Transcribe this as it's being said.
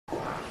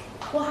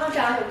我好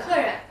找有客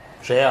人。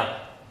谁呀？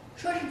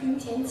说是您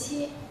前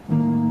妻。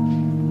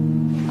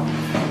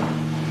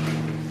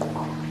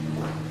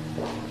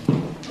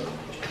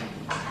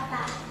爸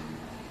爸，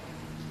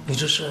你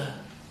这是？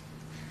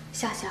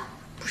笑笑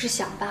不是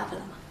想爸爸了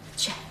吗？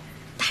去，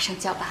大声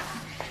叫爸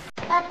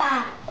爸。爸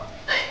爸。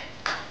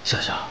笑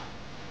笑，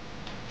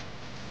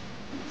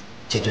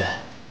金娟，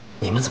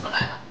你们怎么来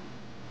了？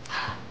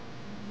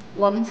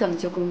我们怎么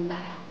就不明白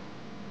啊？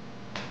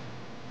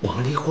我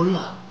们离婚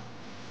了。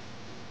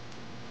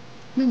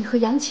那你和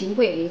杨琴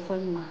不也离婚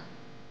了吗？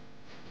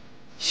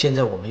现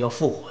在我们要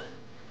复婚。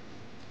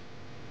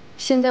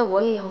现在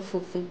我也要复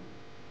婚。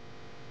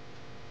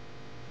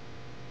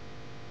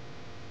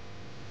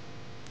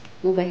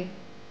吴为，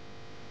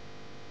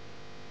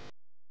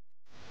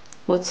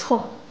我错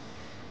了，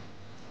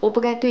我不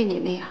该对你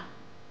那样，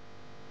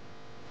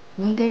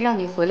我应该让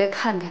你回来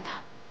看看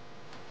他。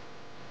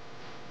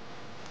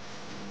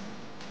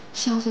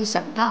笑笑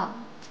长大了，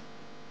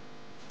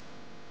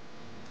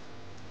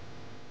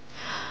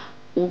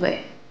吴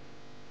为，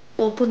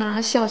我不能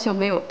让笑笑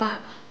没有爸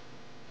爸，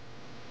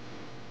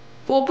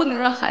我不能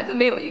让孩子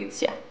没有一个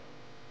家，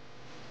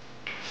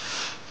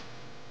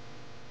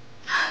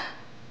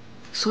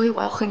所以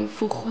我要和你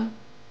复婚。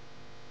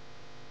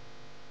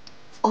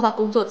我把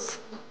工作辞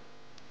了，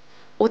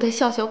我带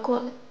笑笑过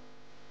来，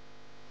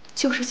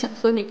就是想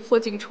和你破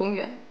镜重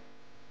圆。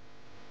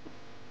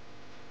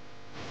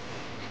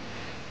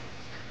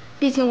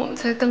毕竟我们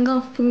才刚刚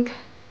分开，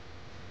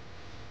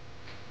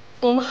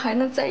我们还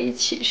能在一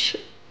起时。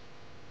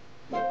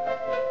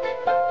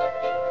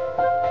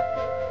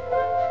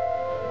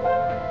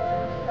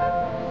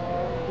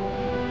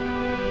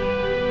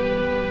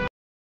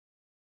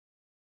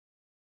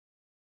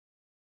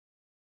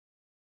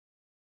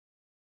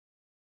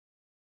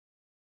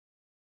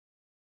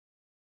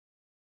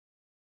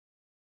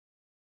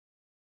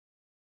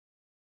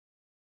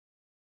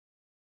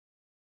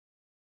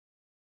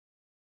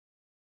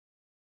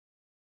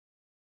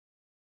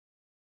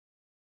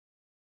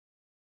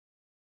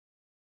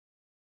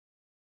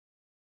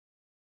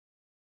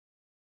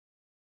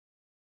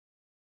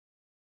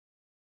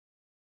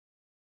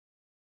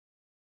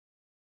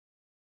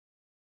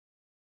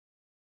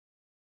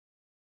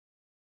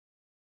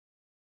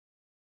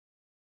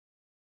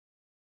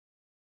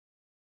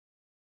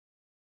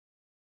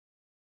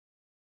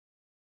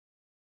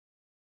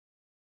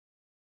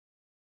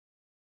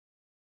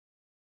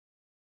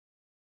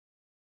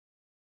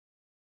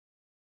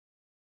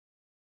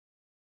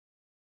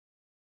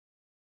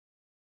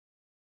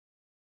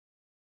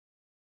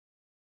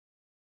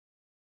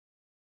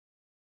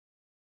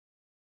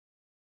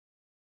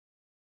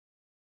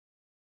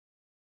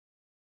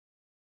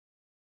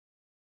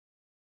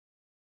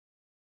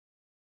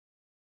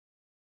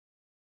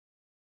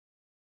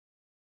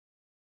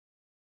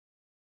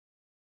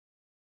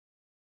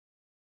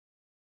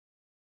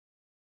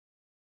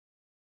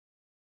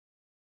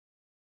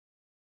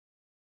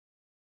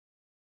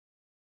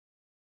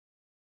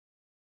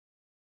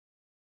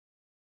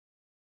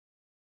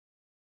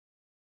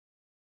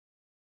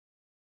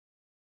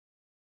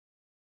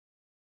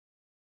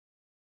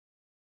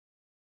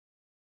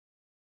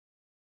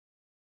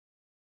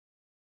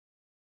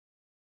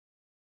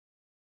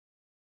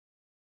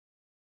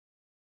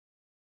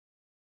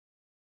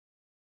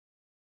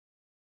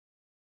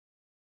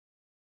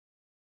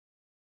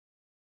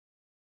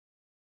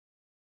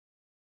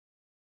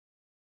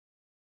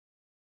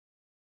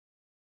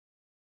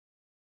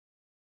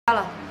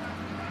了，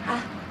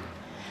啊，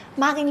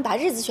妈给你把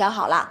日子选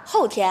好了，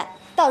后天，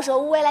到时候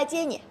乌威来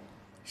接你。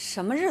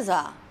什么日子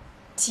啊？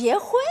结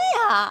婚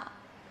呀！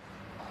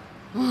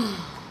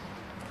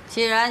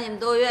既然你们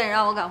都愿意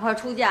让我赶快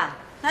出嫁，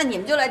那你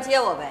们就来接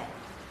我呗。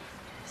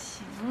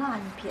行了，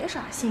你别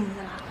耍性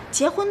子了，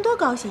结婚多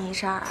高兴一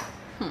事儿啊！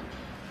哼，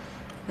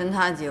跟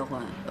他结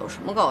婚有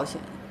什么高兴？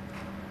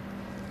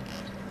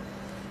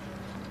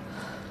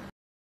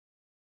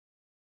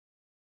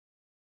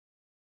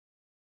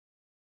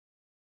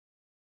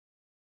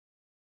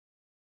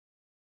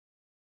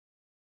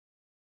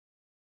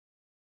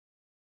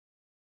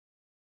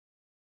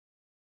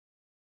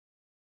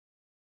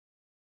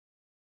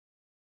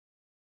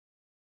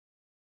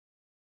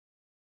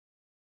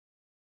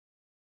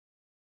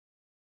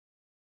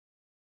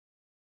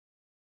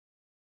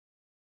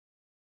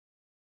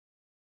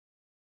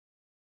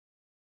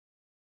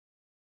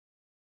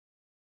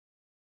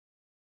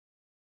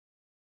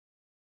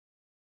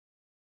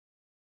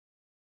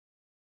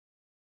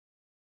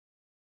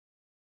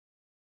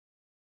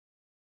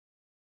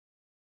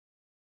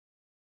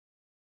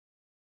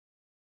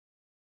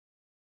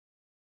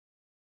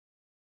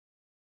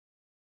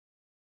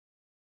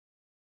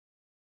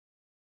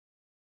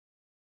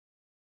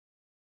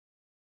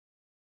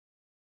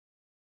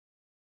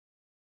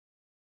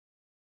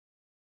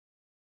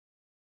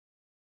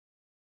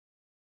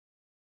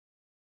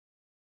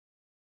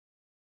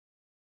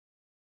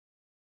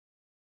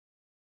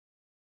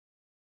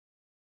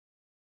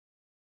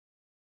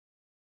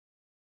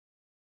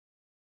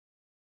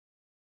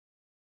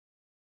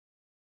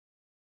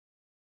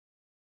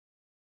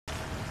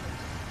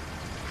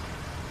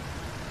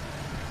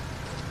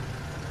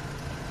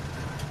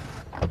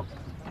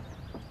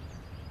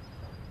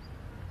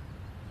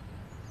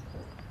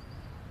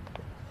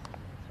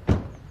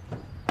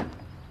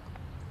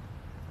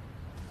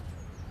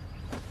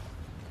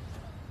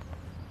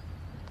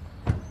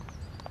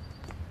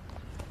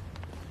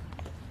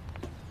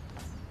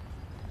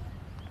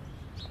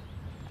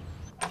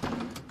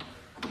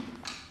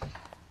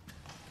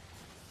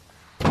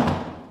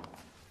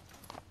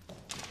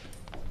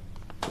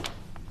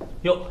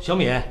哟，小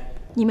敏，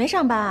你没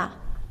上班啊？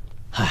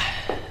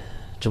唉，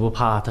这不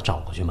怕他找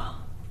过去吗？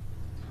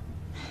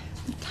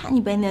你看你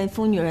被那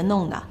疯女人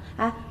弄的，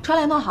哎，窗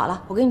帘弄好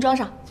了，我给你装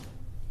上。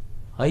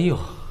哎呦，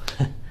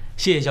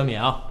谢谢小敏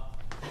啊。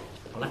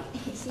好嘞，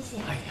谢谢。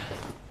哎呀，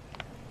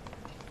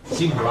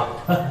辛苦了。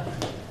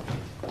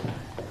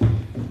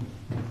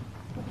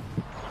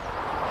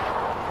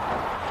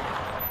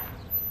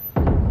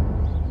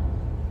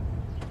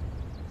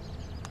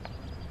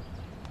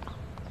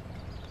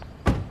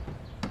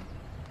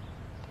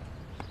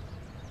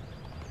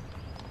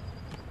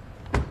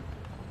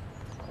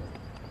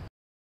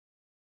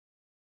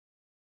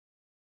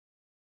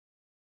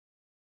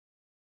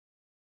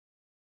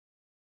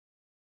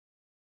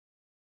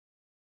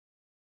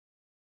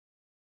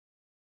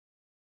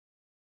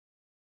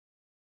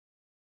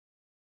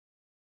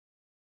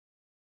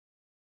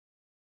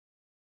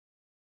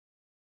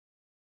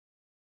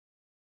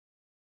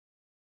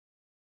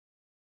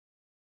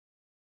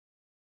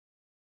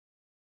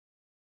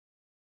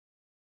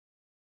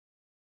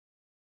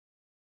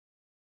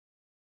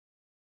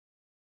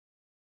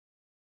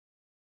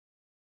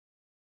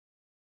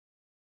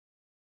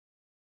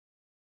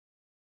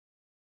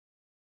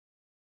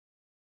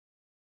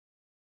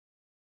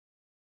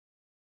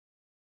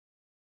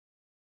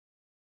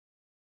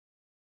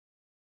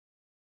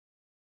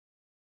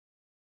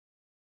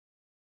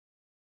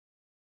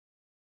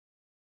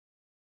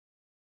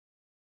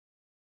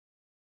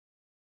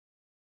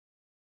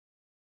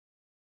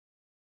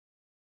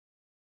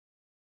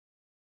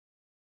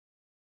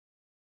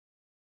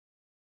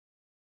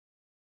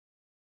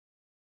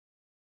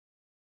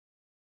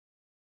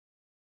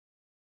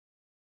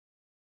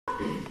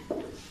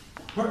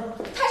不是，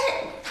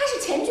他是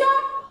钱娟儿。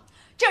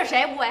这是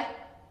谁？吴为？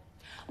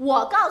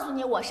我告诉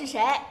你我是谁，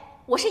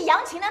我是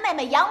杨琴的妹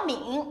妹杨敏。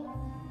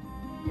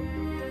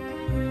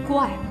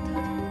怪不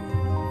得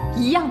他，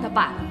一样的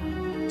霸道。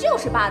就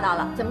是霸道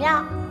了，怎么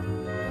样？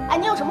哎，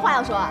你有什么话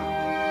要说啊？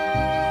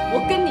我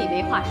跟你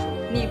没话说，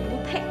你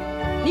不配。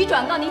你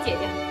转告你姐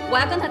姐，我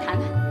要跟她谈谈。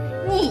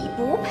你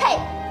不配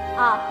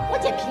啊！我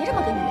姐凭什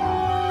么跟你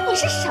聊？你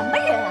是什么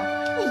人啊？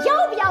你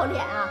要不要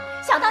脸啊？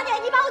想当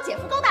年你把我姐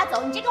夫勾搭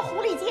走，你这个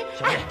狐狸精！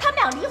哎，他们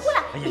俩离婚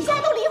了，你现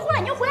在都离婚了，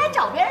你又回来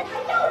找别人，他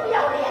要不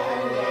要脸啊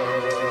你？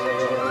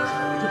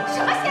什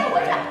么闲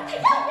混水？他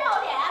要不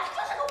要脸啊？他就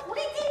是个狐狸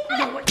精！哎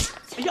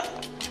呀，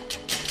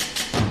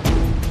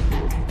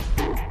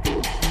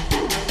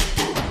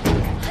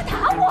他打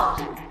我！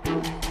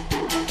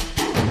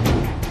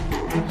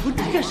不是你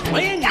干什么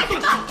呀你？干什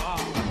么？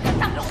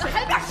当着我的孩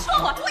子面说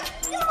我，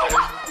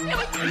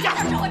哎呀，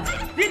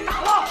别打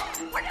了！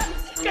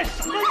干什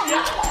么你？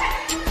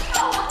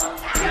好了，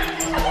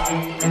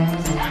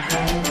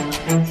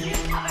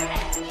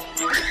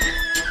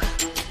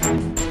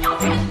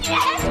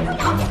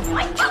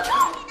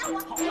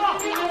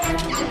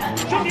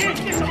小敏，你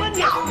干什么你？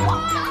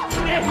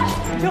哎，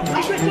你先回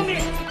去，小敏。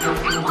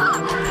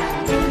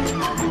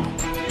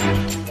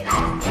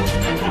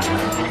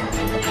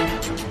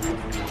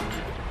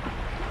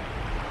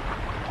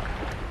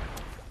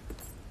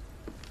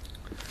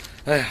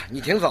哎呀，你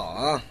挺早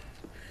啊！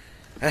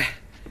哎，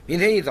明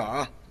天一早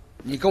啊，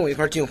你跟我一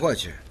块进货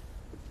去。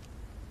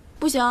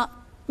不行，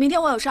明天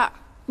我有事儿，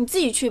你自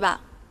己去吧。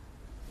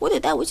我得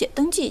带我姐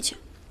登记去。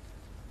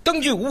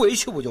登记无为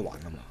去不就完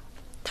了吗？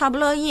她不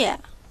乐意。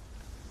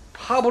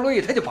他不乐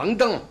意，他就甭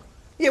登，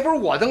也不是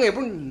我登，也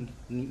不是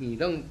你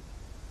登，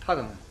他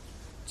登。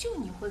就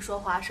你会说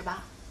话是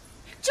吧？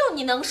就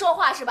你能说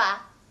话是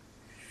吧？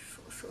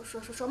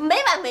说，没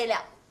完没了。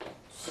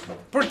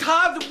不是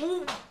他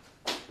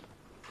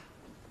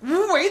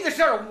无为的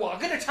事儿，我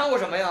跟他掺和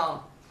什么呀？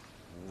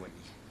无为，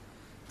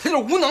他就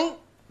是无能、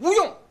无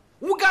用、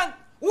无干、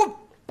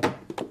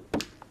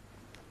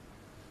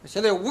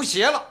现在无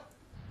邪了。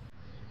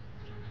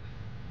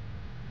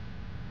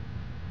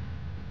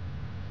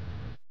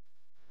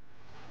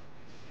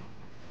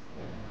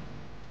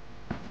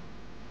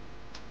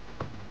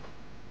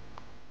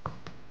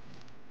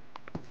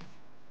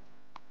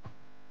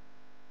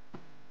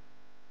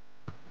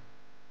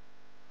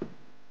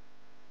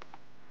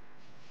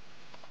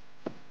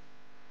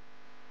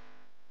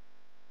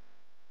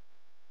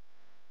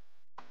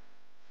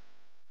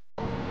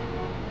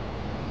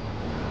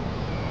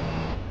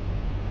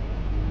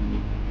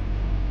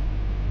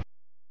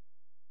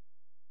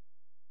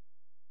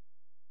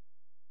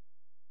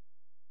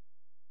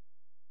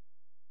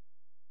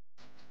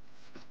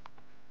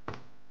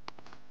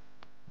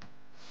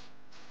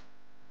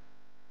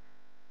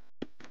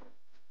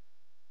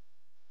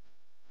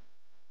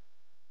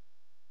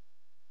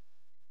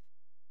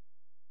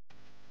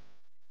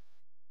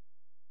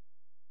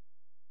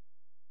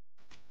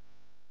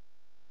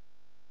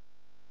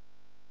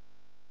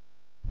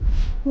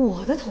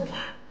我的头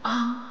发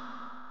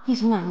啊，你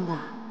从哪弄的？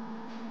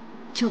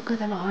就搁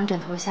在老杨枕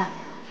头下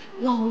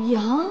面。老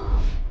杨？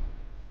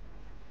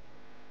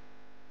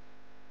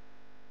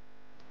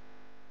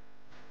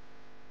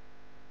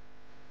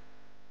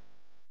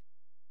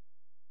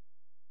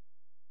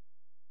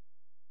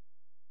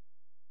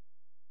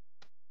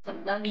怎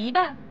么了？离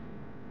吧？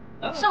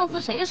上次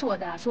谁说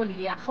的？说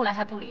离呀，后来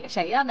还不离，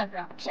谁呀？那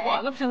是谁？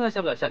完了，现在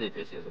下不了下定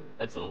决心了，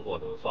还只能跟我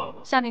这么算了。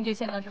下定决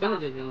心了是吧？下定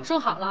决心了。说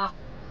好了。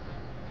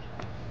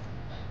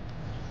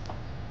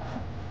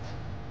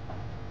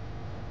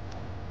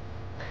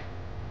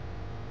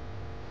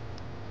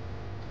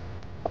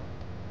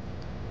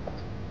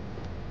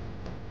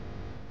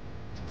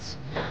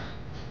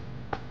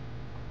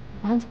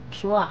不管怎么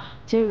说啊，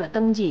今儿个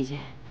登记去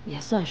也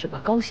算是个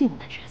高兴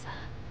的日子，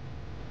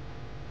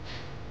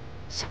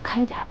想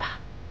开点吧。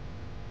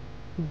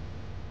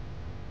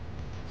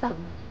散了。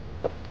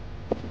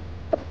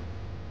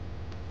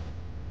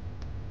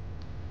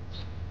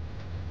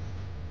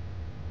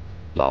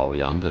老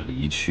杨的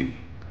离去，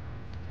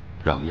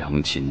让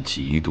杨琴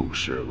极度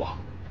失望。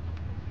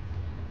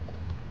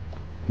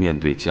面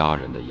对家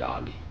人的压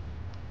力，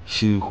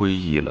心灰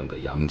意冷的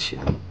杨琴，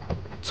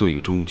最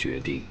终决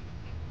定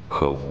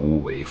和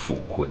吴为复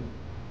婚。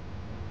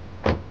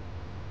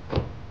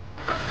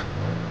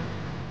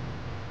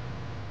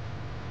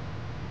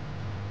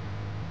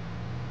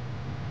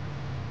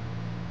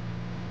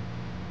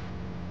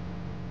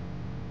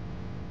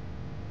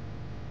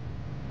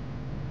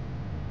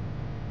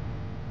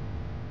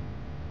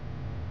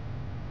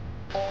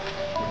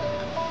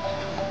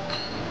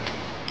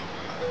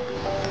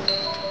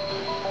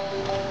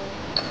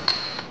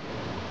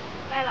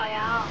喂，老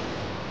杨，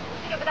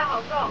这个不太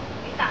好受，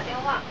给你打电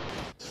话。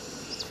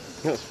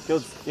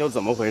又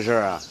怎么回事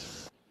啊？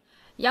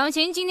杨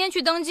琴今天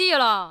去登记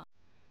了。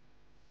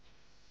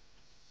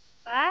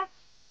喂，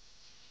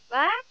喂，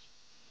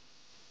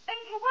哎，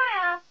你说话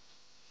呀？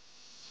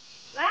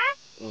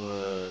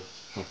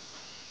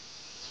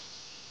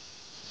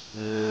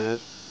喂，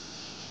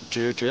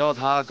只要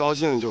他高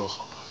兴就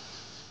好。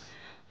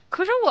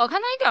可是我看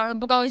他一点都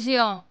不高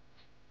兴。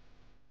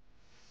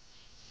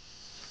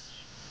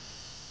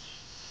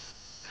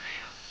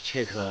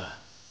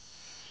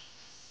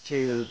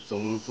这个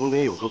总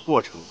得有个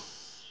过程。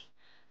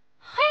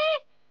嘿，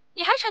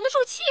你还沉得住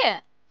气？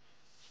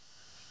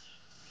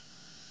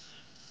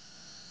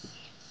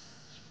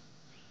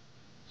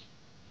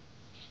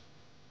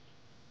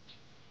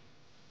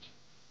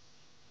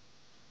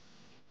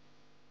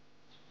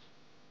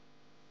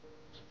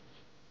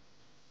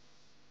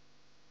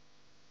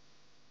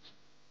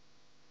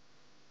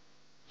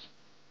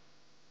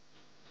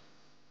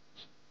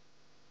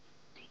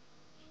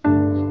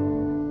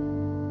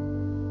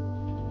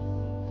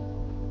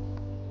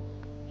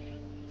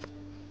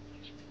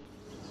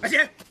阿琴，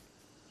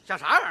想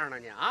啥玩意儿呢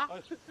你啊？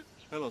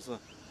哎，老四，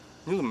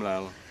你怎么来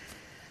了？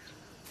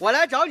我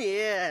来找你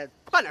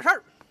办点事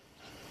儿。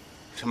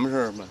什么事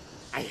儿办？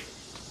哎呀，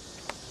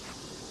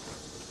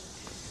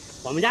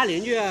我们家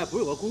邻居不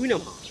是有个姑娘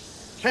吗？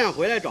她想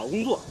回来找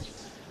工作。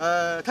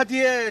她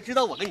爹知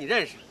道我跟你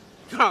认识，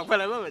正好过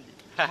来问问你。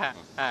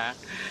哎，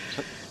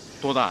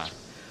多大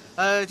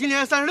呀？今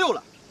年36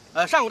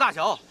了。上过大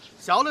学，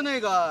学的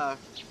那个，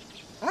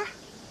哎，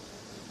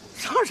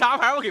上啥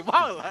玩意儿我给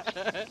忘了。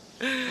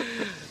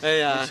哎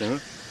呀，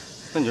行，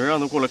那你就让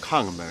他过来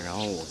看看呗，然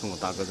后我跟我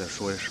大哥再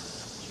说一声。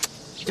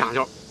讲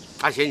究，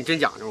阿贤你真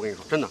讲究，我跟你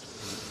说，真的。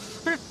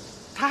不是，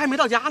他还没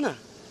到家呢。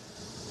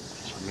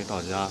还没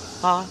到家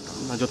啊？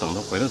那就等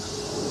他回来呢，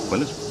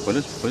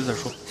回来再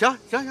说。行，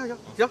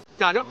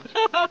讲究。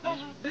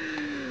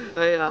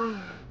哎呀。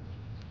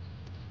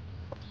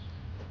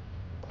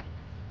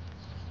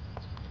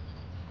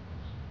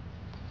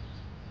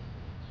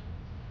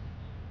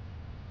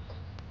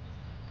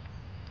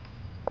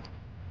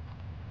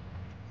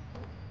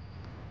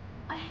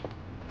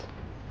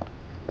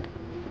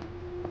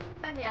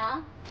大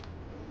娘，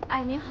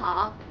哎，你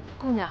好，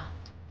姑娘，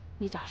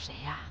你找谁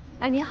呀？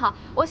哎，你好，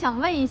我想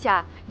问一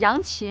下，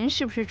杨琴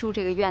是不是住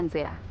这个院子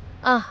呀？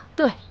啊，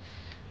对，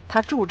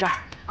她住这儿。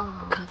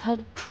哦，可她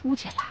出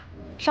去了，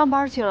上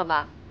班去了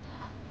吧？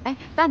哎，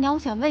大娘，我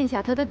想问一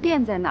下，她的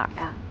店在哪儿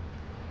呀？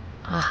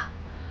啊，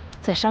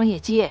在商业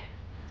街。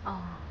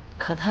哦，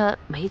可她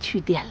没去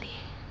店里。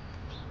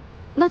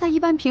那她一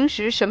般平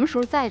时什么时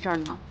候在这儿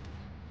呢？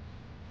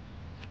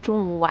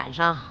中午、晚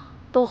上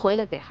都回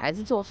来给孩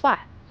子做饭。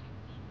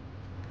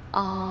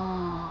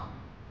哦，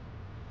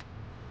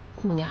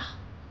姑娘，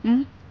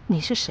你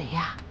是谁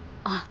呀？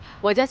啊，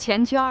我叫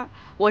钱娟儿，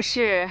我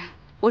是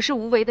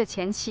吴为的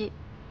前妻。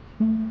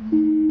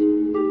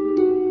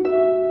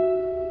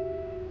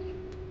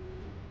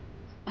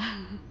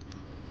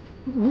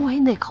吴为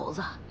那口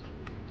子。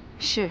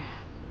是。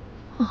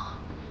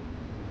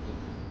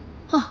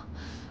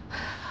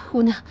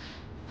姑娘，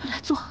来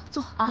坐。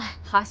啊，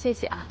好，谢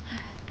谢啊。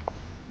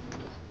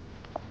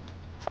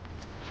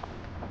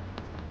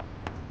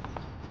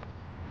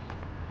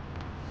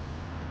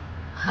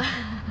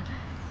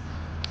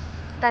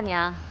大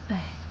娘，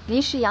哎，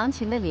您是杨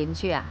琴的邻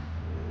居啊？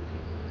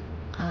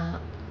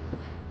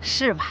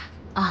是吧？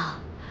啊，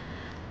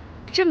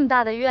这么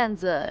大的院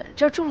子，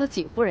这住了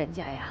几户人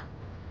家呀？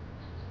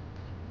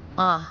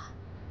啊，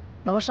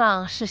楼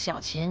上是小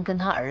琴跟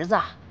她儿子，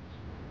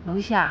楼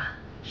下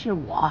是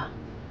我，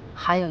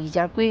还有一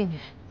家闺女。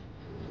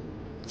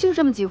就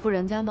这么几户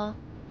人家吗？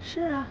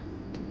是啊。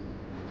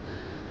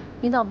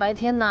一到白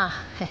天呢，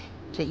嘿，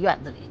这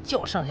院子里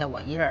就剩下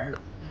我一人了。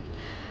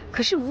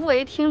可是吴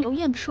为听刘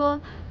燕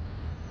说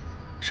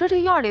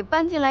这院里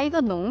搬进来一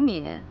个农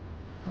民。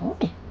农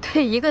民？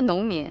对，一个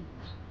农民。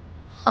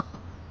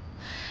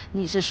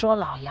你是说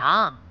老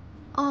杨？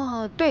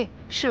哦，对，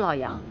是老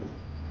杨。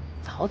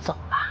早走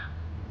了。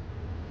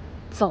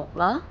走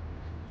了？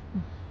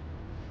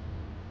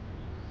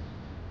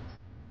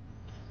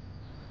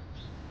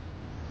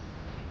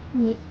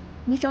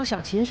你找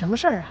小琴什么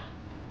事儿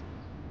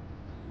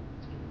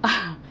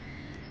啊？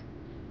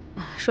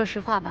说实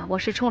话吧，我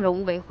是冲着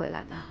吴为回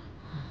来的。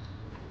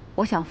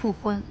我想复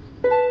婚，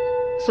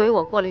所以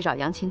我过来找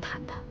杨琴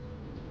谈谈。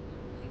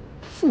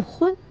复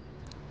婚？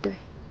对，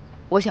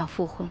我想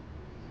复婚。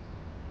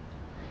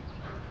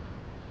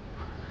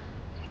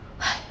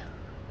哎呀，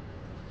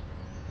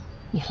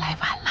你来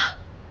晚了。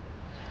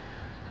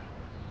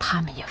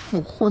他们也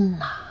复婚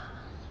了，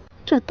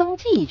这登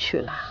记去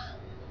了。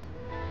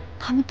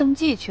他们登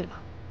记去了。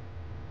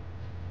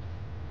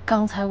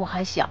刚才我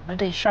还想着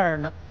这事儿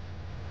呢。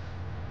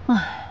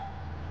唉，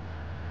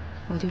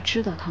我就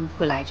知道他们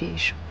会来这一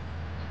手。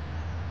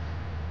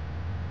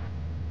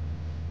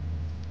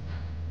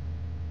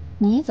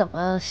你怎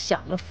么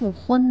想着复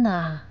婚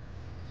呢？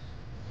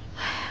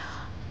哎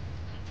呀，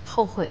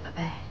后悔了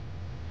呗。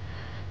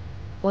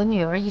我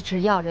女儿一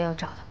直要着要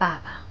找她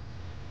爸爸。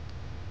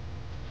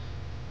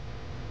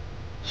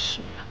是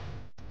啊。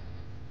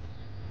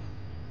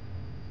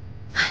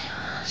哎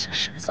呀，这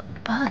事怎么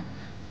办呢？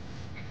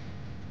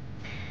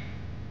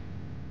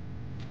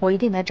我一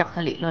定得找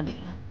他理论理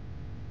论。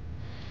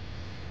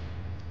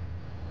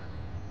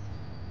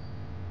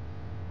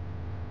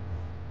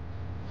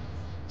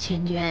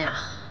秦娟呀，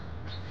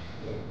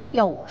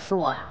要我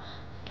说呀，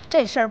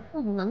这事儿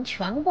不能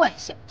全怪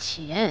小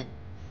琴。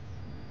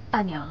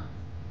大娘，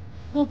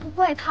我不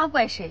怪他，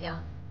怪谁呀？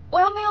我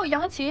要没有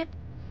杨琴，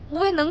吴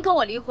为能跟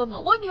我离婚吗？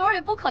我女儿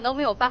也不可能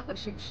没有爸爸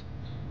支持。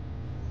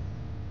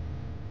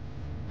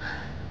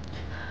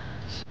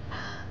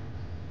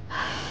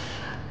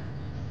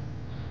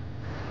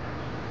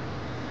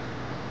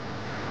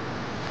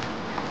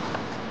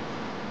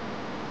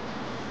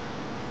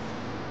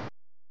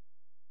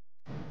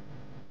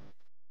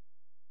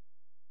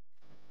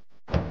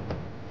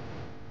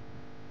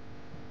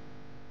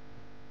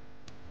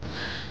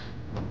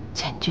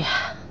简娟，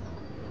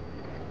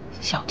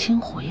小青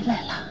回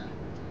来了。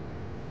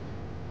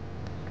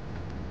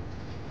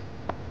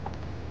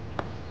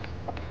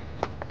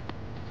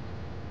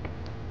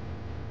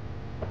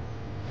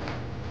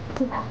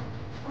对吧？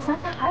我想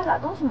想还有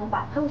点东西没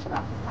摆，还有什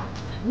么？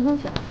什么东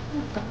西？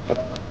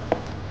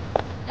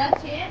杨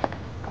琴，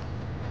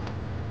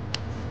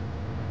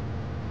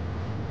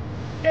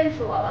认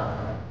识我了。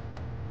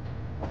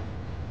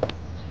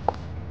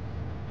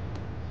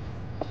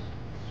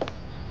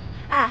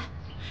哎，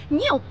你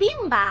有病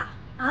吧？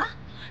啊，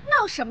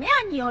闹什么呀？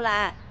你又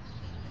来？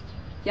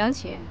杨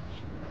琴，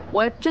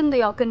我真的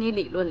要跟你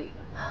理论理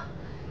论。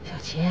小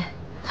琴，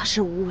他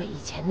是吴伟以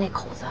前那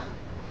口子。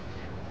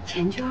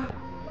钱娟。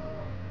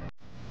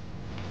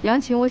杨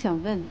琴，我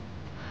想问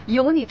你，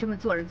有你这么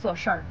做人做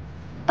事儿？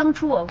当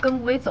初我跟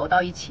吴为走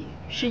到一起，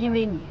是因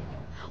为你；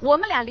我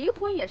们俩离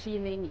婚也是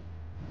因为你。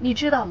你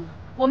知道吗？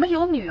我们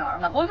有女儿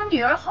了，我们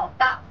女儿好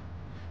大。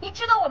你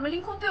知道我们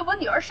离婚对我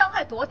女儿伤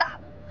害多大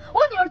吗？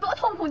我女儿多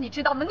痛苦，你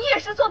知道吗？你也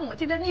是做母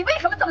亲的，你为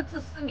什么这么自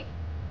私你？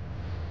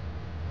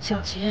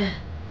小琴，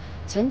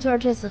钱娟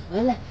这次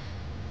回来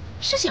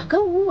是想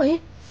跟吴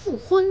为复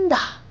婚的。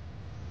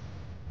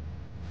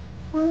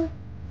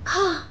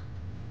啊！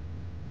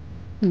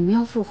你们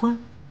要复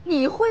婚？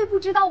你会不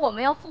知道我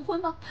们要复婚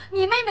吗？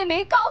你妹妹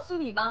没告诉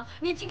你吗？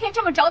你今天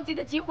这么着急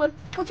的结婚，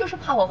不就是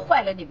怕我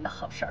坏了你们的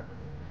好事儿吗？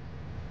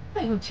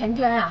哎呦，钱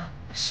娟啊，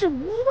是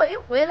吴为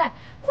回来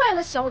坏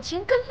了小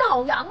琴跟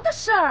老杨的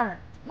事儿。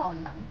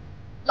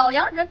老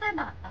杨人在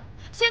哪呢？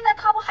现在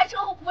他不还正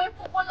和吴为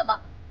复婚了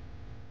吗？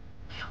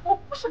我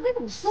不是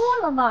跟你说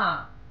了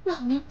吗？老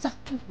杨早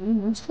就回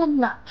农村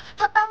了。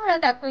他当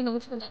然得回农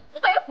村了。吴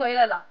为回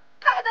来了，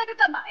他还在这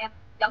干嘛呀？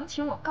杨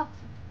琴，我告诉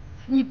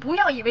你，你不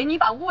要以为你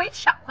把吴为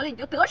抢回来你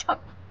就得逞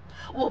了。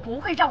我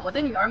不会让我的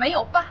女儿没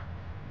有爸，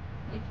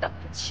你等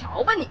着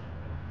瞧吧你，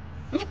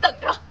你等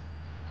着。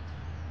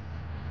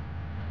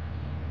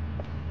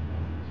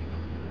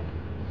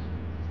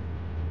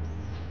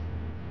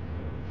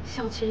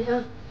小琴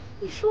啊，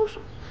你说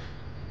说，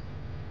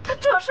他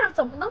这事儿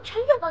怎么能全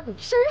怨到你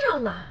身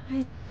上呢？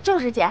哎，就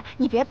是姐，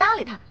你别搭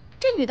理他，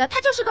这女的她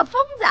就是个疯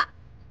子。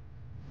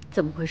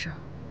怎么回事？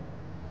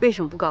为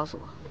什么不告诉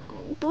我？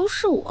不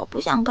是我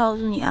不想告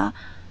诉你啊，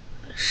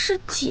是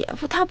姐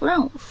夫他不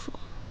让我说。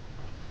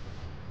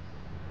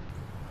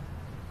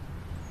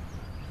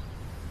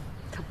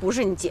他不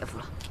是你姐夫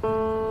了。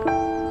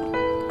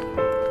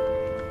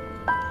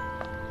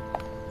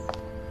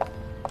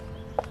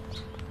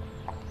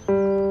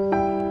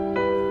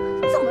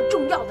这么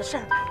重要的事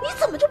儿，你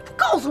怎么就不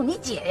告诉你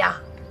姐呀？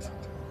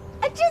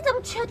哎，这怎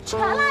么全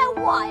赖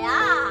我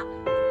呀？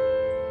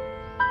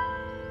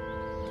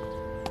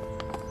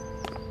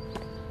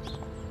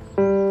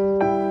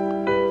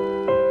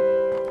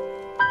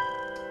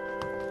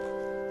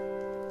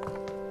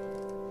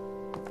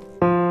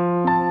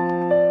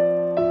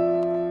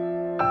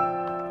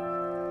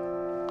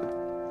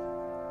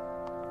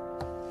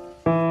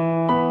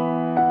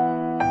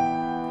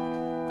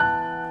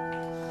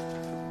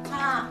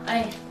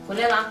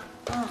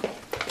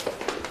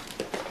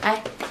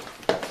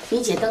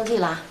你姐登记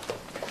了？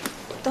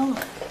登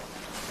了。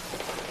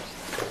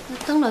那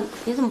登了，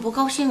你怎么不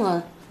高兴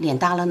啊？脸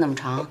耷拉那么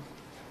长。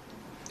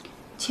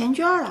钱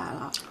娟来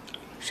了。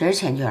谁是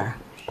钱娟？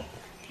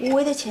吴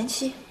为的前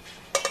妻。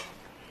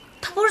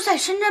她不是在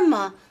深圳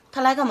吗？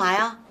她来干嘛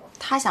呀？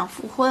她想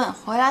复婚，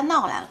回来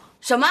闹来了。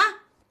什么？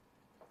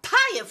她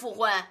也复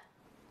婚？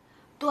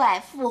对，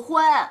复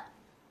婚。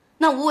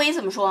那吴为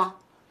怎么说？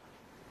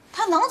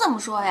他能怎么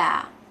说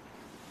呀？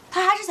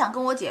他还是想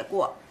跟我姐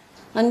过。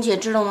那你姐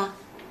知道吗？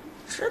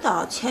知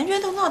道，钱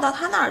娟都闹到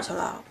他那儿去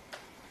了。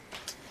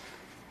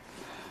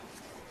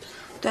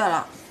对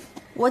了，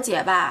我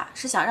姐吧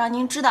是想让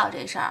您知道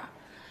这事儿，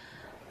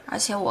而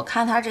且我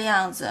看她这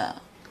样子，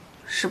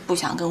是不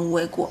想跟吴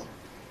为过。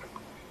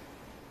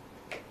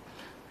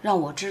让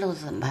我知道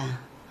怎么办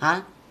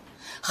啊？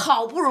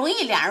好不容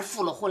易俩人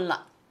复了婚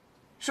了，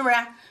是不是？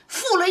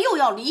复了又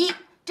要离，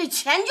这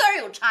钱娟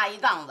又插一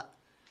杠子。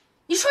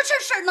你说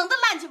这事儿弄得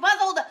乱七八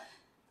糟的，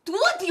多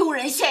丢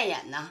人现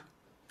眼呢！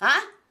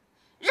啊，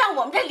让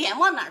我们这脸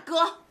往哪儿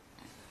搁？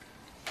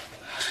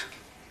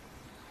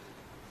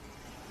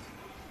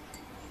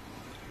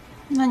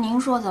那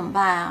您说怎么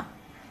办啊？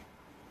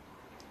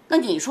那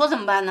你说怎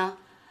么办呢？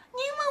您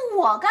问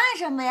我干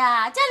什么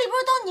呀？家里不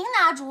是都您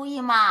拿主意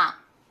吗？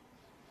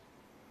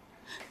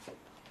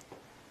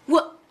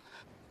我。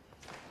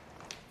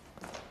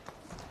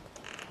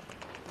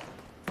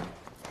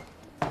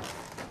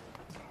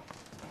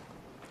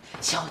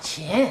小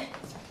琴，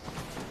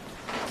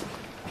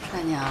大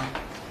娘，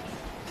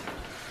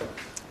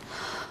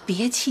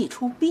别气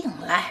出病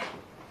来。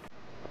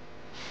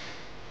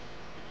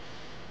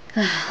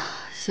哎呀，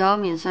小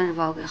敏算是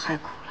把我给害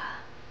苦了。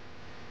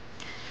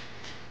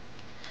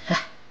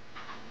哎，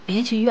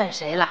别去怨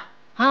谁了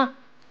啊！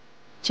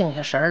静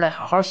下神来，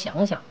好好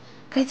想想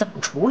该怎么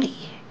处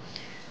理。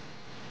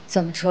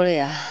怎么处理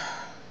啊？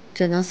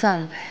这能散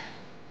了呗？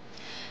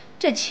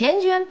这钱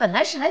娟本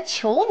来是来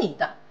求你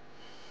的。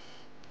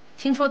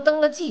听说登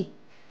了记，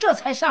这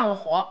才上了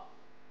火。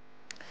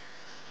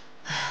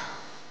哎呀，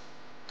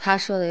他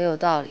说的也有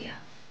道理啊。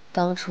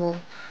当初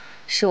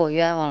是我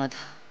冤枉了他，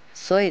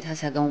所以他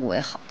才跟吴为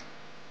好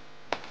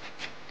的。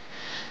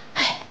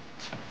哎，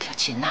小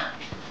琴呐，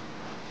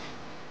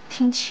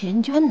听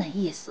钱娟的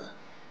意思，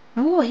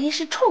吴为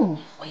是冲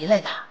你回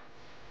来的。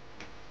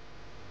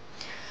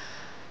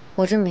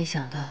我真没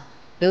想到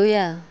刘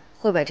燕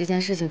会把这件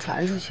事情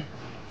传出去。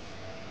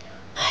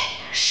哎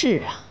呀，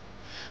是啊。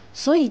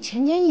所以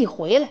钱娟一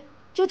回来，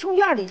就从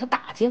院里头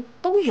打听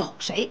都有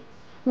谁。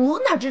我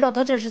哪知道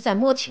他这是在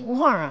摸情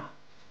况啊！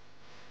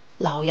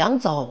老杨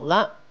走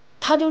了，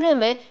他就认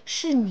为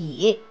是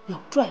你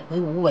要拽回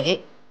吴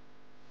为。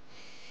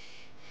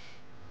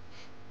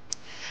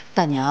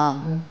大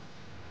娘，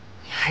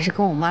你还是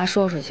跟我妈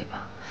说说去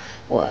吧。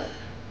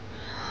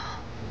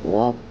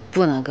我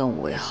不能跟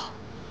吴为好。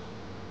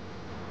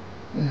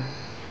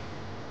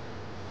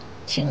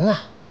行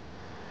啊，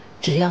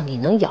只要你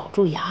能咬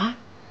住牙，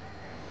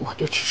我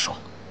就去说。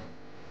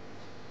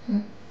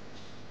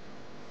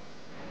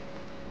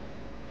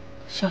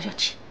消消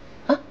气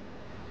啊！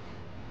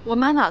我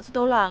妈脑子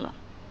都乱了，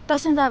到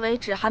现在为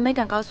止还没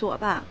敢告诉我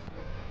爸。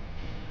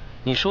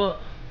你说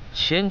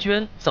钱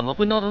娟怎么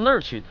会闹到那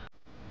儿去呢？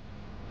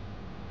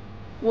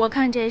我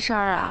看这事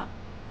儿啊，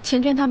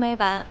钱娟她没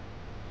完。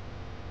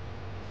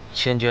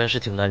钱娟是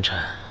挺难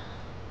缠，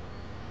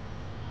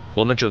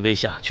我们准备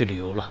下去旅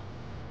游了。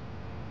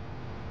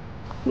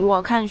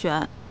我看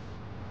悬。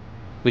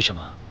为什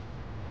么？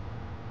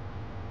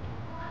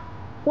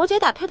我姐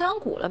打退堂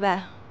鼓了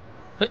呗。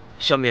哎，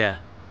小敏，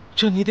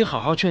这你得好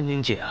好劝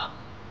您姐啊。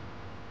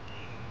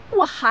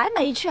我还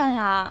没劝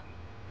呀。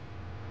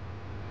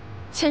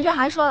钱娟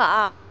还说了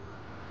啊，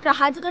让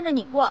孩子跟着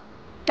你过，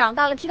长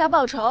大了替他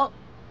报仇。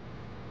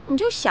你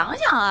就想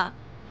想啊，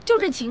就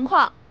这情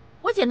况，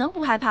我姐能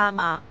不害怕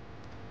吗？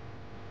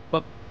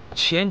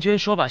钱娟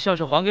说把孝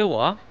顺还给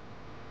我，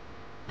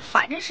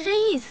反正是这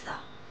意思。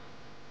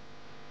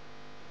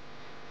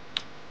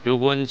如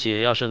果你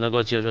姐要是能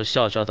够接受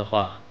孝孝的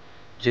话，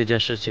这件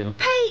事情……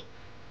呸！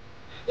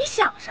你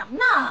想什么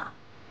呢？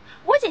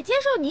我姐接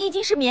受你已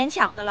经是勉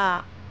强的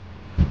了。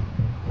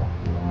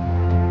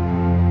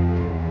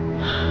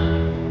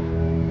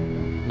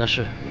那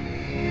是。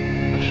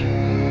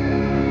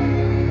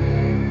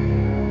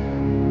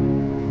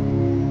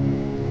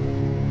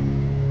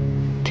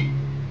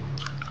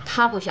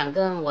他不想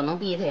跟，我能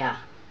逼他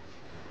呀？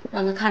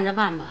让他看着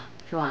办吧，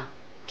是吧？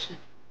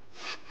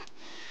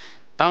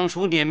当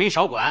初你也没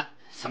少管，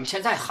怎么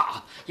现在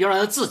又让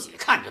他自己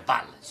看着办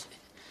了？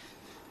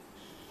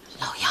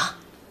老杨，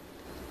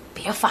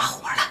别发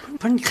火了。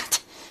不是你看，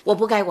我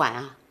不该管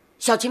啊！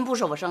小琴不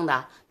是我生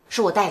的，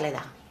是我带来的。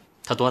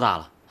他多大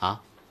了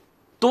啊？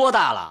多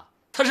大了？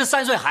他是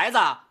3岁孩子，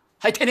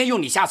还天天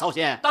用你瞎操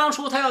心。当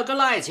初他要跟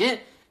了爱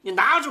琴，你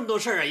哪有这么多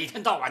事啊？一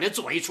天到晚的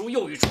左一出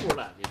右一出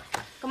了，你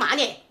干嘛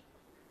呢？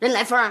任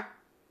来凤，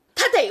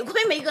他得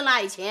亏没跟了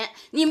爱琴，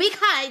你没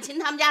看爱琴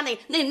他们家那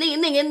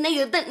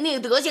个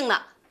德行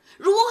呢？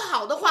如果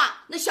好的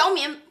话，那小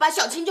敏把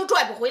小琴就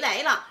拽不回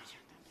来了。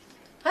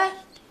哎，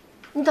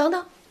你等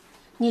等，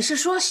你是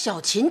说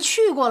小琴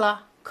去过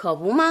了？可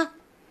不吗？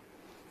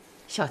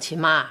小琴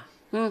妈，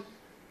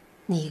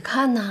你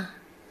看呢？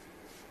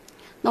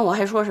那我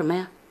还说什么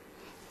呀？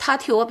他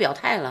替我表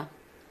态了。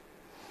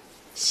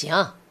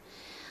行，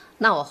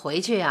那我回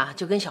去呀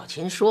就跟小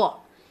琴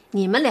说，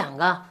你们两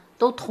个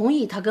都同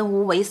意他跟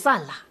吴为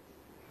散了。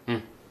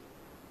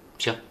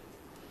行。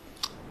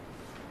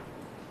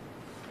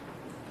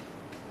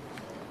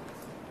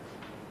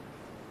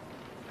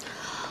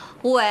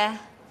吴伟，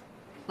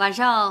晚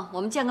上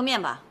我们见个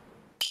面吧。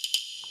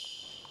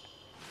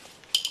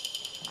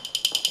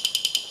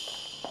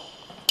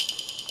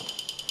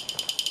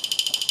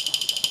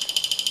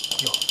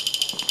哟，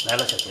来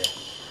了，小杰。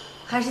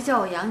还是叫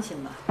我杨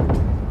琴吧。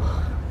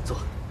坐。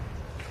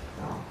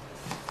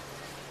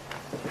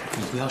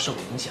你不要受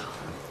影响。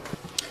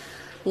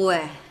吴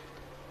伟，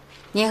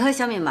你和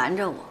小敏瞒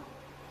着我，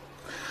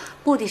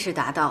目的是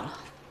达到了，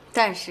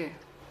但是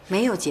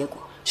没有结果。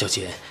小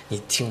杰，你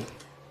听，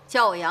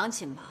叫我杨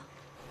琴吧。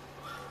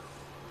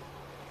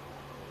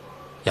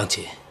杨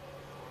琴，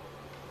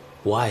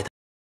我爱的。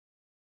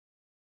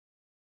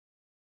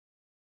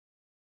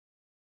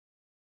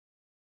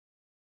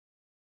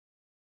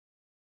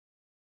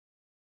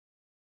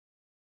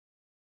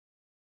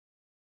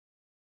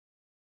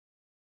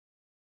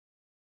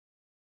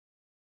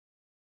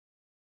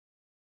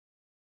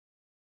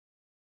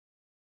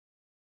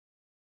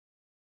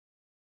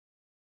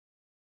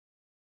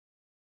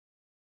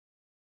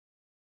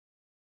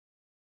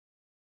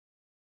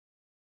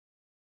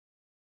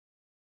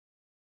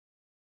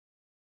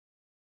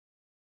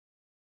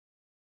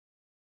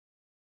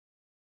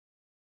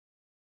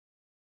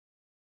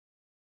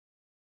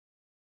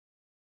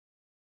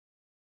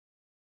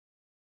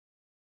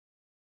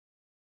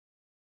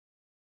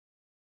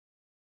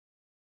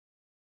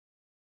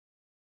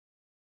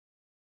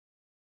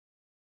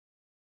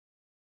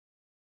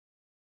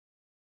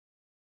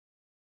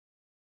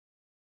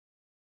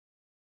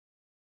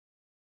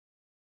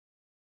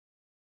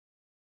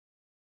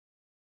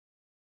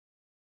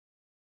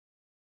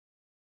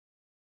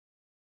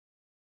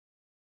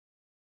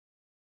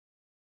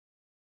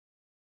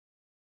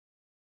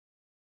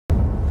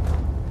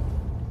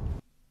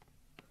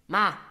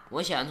妈，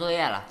我写完作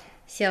业了。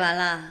写完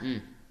了？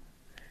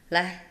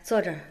来，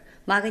坐这儿，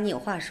妈跟你有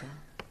话说。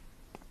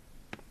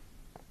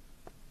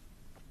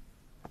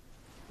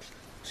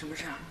什么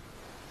事儿？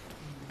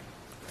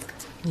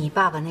你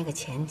爸爸那个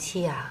前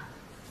妻啊，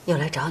又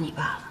来找你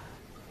爸了，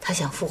他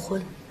想复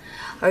婚，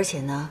而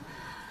且呢，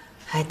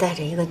还带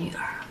着一个女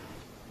儿。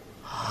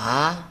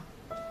啊？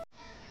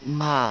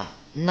妈，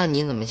那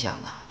你怎么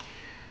想的？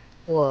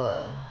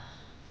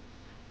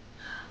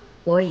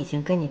我已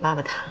经跟你爸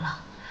爸谈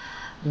了，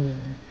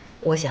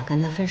我想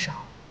跟他分手。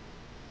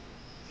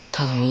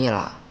他同意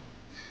了？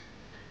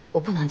我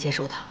不能接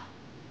受他。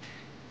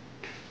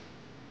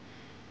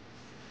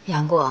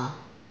杨过，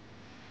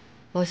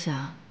我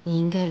想你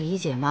应该理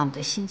解妈妈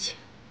的心情。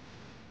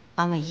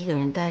妈妈一个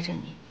人带着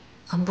你，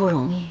很不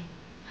容易。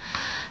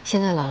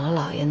现在姥姥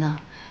姥爷呢，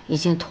已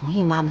经同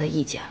意妈妈的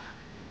意见了。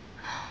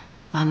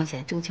妈妈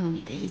想征求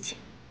你的意见，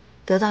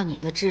得到你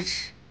的支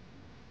持。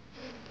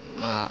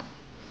妈，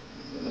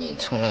你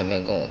从来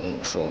没跟我这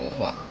么说过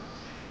话。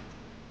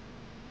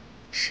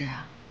是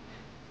啊，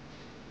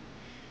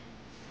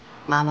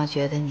妈妈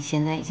觉得你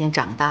现在已经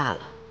长大了，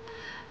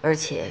而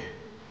且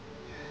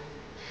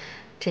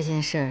这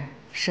件事儿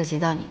涉及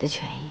到你的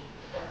权益，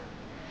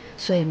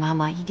所以妈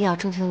妈一定要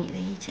征求你的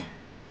意见。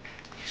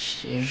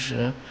其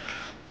实，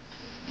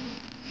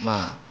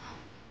妈，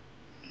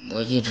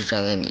我一直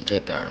站在你这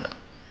边呢。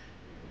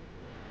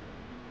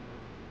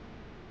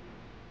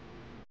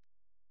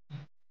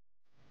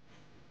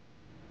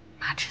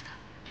妈知道。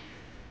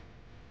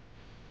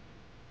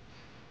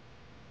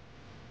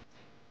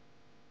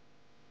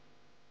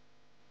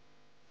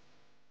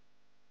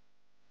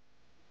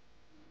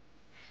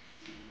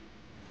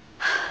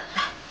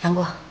来，杨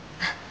过，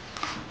来，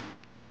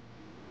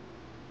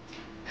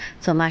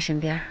坐妈身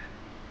边。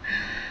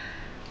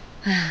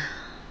哎呀，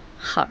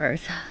好儿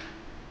子，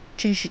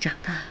真是长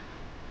大了。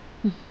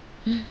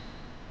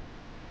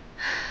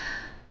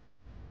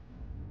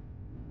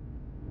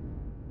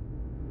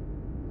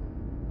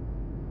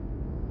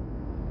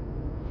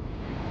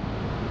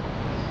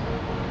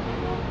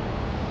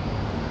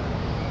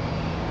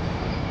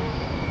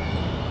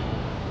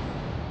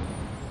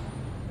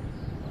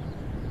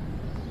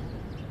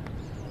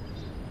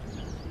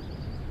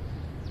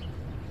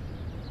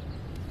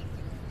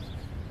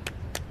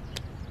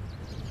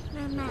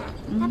妈妈，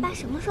爸爸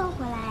什么时候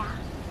回来呀？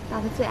爸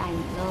爸最爱你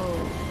喽，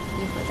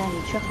一会儿带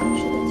你吃好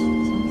吃的去，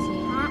行不行？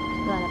好。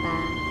饿了吧？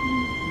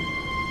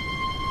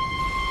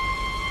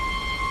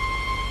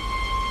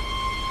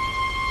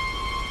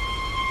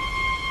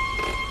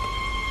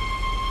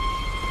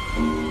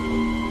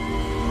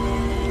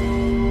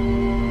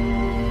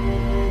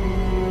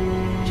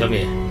小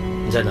敏，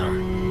你在哪儿？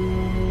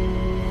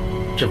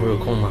这会儿有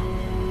空吗？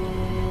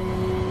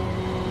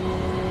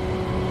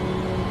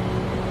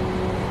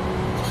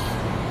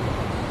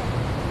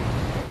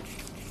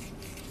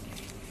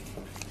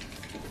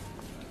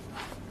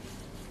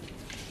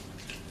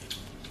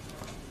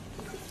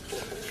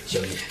小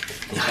雨，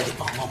你还得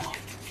帮帮忙。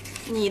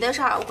你的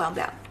事儿我管不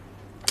了。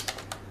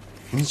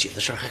你姐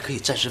的事儿还可以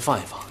暂时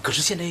放一放，可是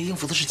现在要应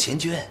付的是钱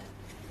娟。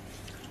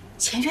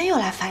钱娟又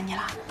来烦你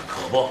了？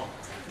可不，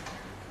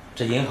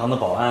这银行的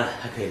保安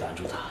还可以拦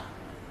住她，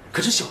可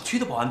是小区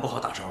的保安不好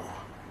打招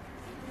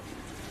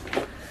呼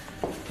啊。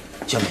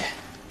小美，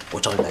我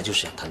找你来就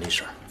是想谈这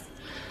事儿，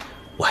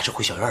我还是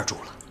回小院住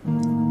了。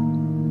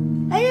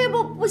哎，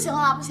不行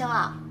啊，不行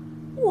啊！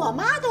我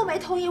妈都没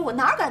同意，我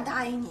哪敢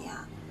答应你啊？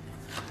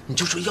你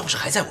就说钥匙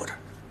还在我这儿，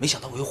没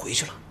想到我又回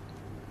去了。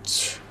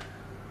去，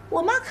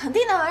我妈肯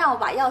定能让我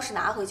把钥匙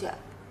拿回去。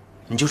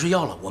你就说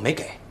要了，我没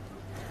给。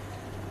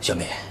小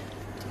美，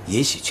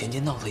也许全家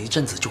闹腾一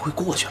阵子就会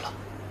过去了，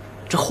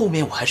这后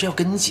面我还是要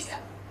跟你姐。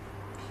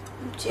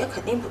你姐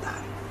肯定不答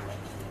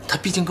应。她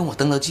毕竟跟我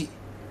登了记，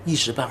一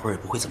时半会儿也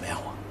不会怎么样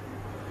我。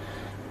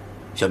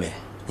小美，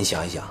你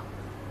想一想，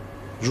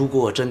如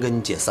果我真跟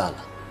你姐散了，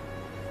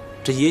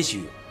这也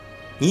许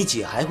你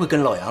姐还会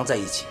跟老杨在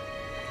一起，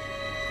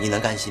你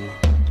能甘心吗？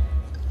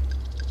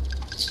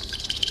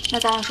那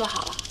咱俩说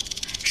好了，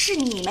是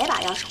你没把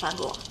钥匙还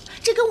给我，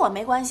这跟我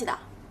没关系的。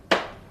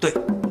对，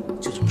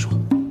就这么说。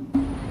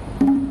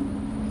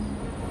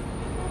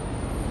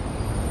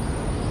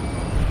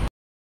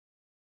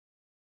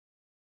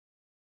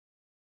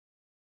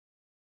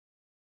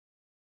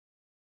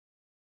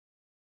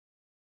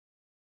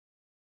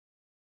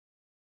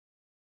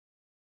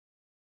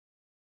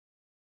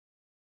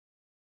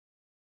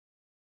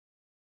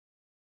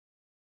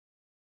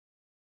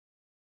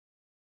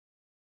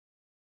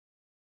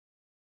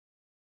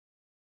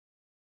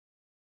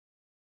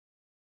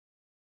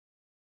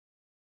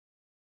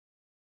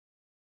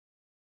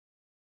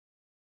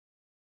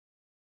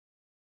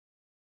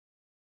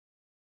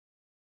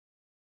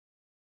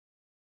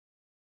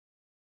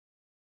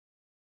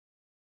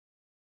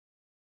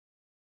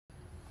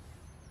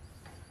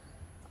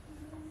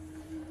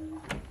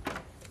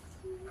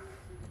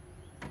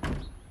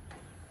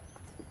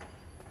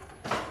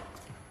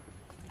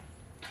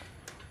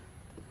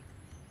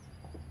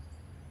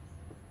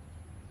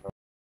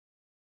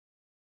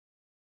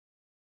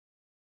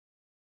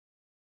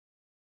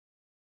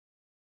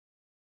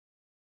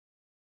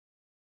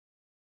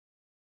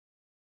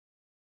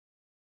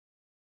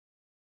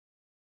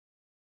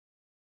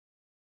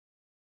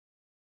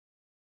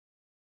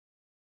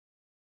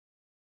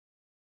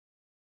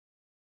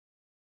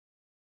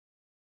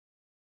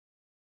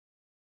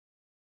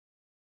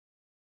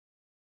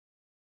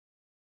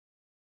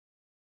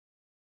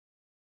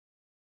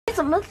你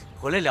怎么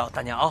回来聊，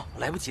大娘啊，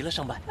来不及了，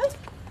上班。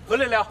回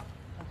来聊。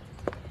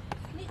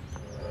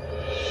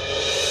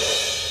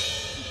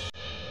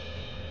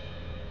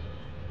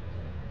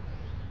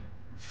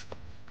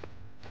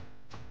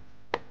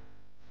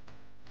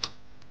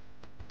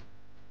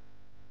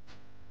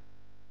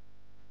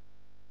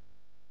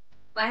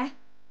喂，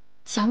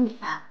小米，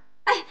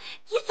哎，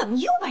你怎么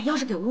又把钥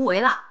匙给吴为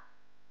了？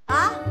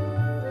啊？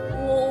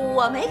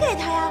我没给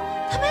他呀，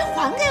他没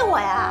还给我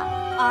呀。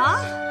啊？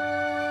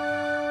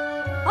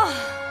啊，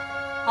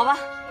好吧。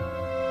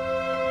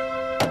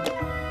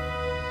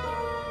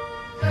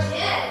小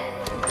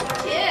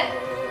琴，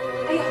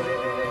哎呦，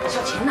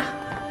小琴呐，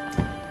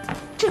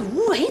这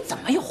吴为怎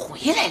么又回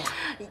来了？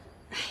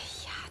哎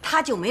呀，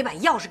他就没把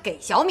钥匙给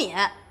小敏。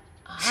啊？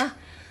哎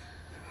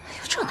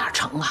呦，这哪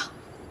成啊？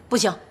不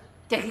行，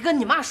得跟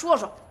你妈说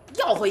说，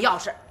要回钥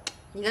匙。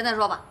你跟他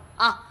说吧，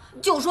啊，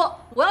就说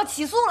我要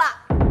起诉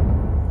了。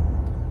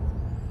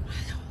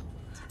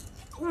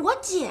我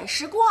解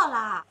释过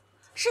了，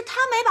是他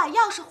没把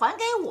钥匙还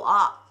给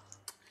我。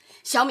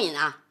小敏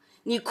啊，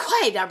你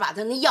快点把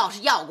他那钥匙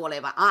要过来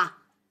吧！啊，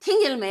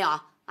听见了没有？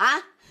啊，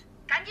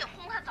赶紧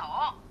轰他走，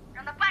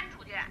让他搬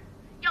出去，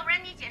要不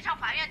然你姐上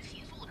法院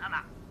起诉他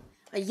了。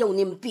哎呦，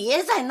你们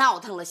别再闹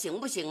腾了，行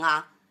不行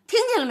啊？听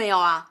见了没有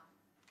啊？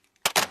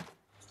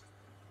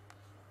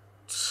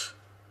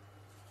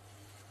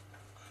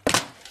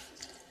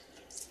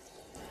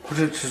不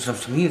是，这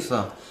什么意思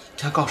啊？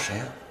这还告谁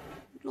啊？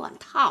乱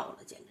套了，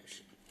简直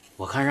是！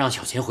我看让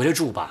小琴回来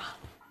住吧。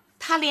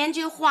他连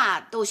句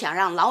话都想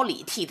让老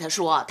李替他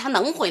说，他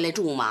能回来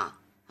住吗？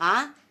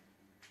啊！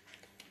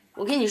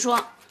我跟你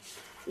说，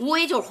吴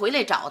为就是回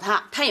来找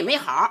他，他也没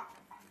好。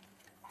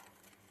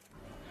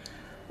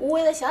吴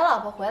为的小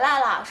老婆回来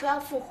了，说要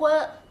复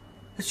婚。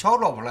那小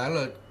老婆来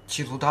了，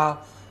起诉他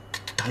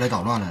来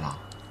捣乱来了。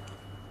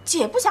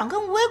姐不想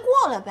跟吴为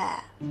过了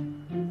呗？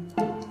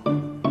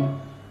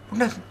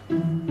那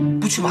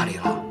不去巴黎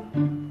了？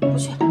不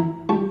去。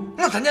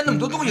那咱家那么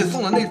多东西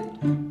送的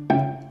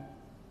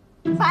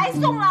白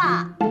送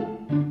了。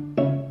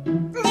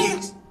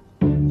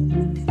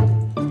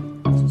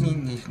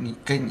你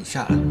给你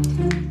下来。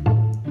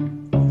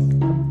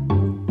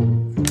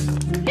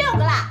6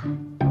个啦。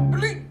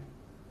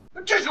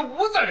这是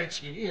5字的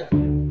棋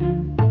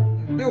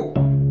，6。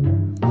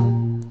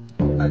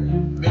哎，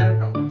连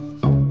上。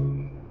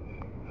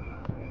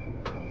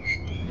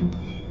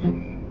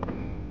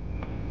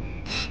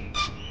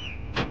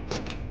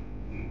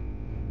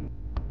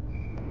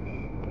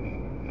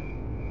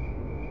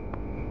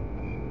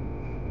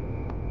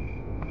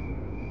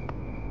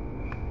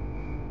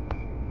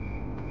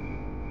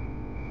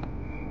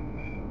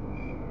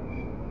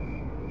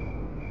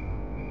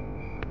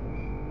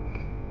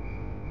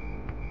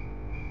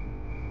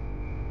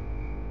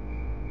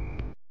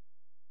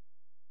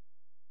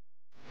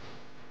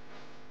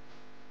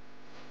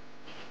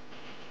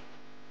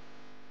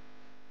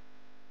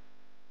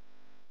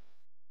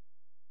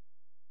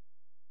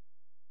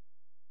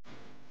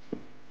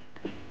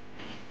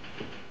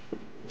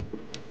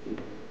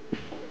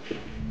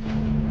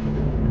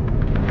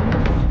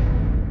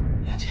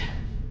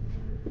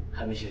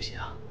没休息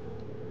啊？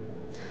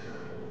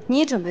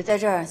你准备在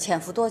这儿潜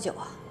伏多久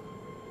啊？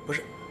不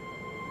是，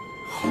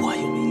我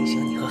又没影响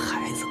你和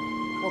孩子。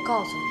我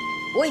告诉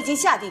你，我已经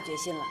下定决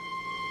心了，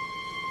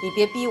你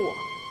别逼我。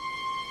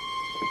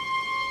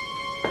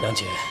杨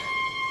姐，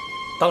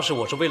当时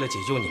我是为了解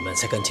救你们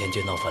才跟钱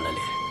娟闹翻了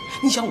脸，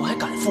你想我还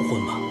敢复婚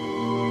吗？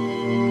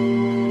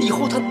以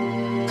后他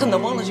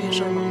能忘了这些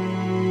事儿吗？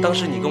当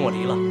时你跟我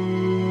离了，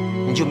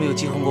你就没有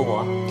记恨过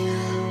我？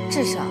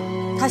至少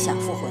他想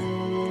复婚，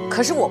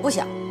可是我不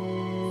想。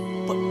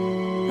不，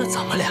那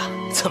咱们俩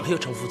怎么又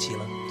成夫妻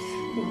了？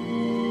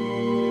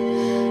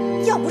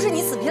要不是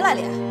你死皮赖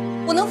脸，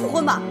我能复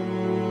婚吗？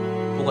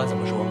不管怎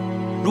么说，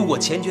如果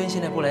钱娟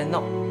现在不来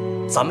闹，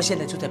咱们现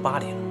在就在巴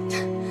黎了。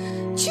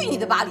去你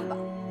的巴黎吧！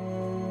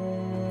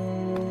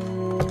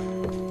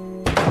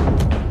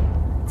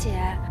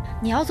姐，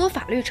你要走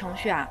法律程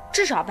序啊，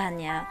至少半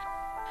年。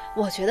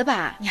我觉得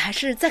吧，你还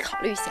是再考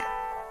虑一下。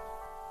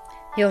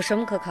有什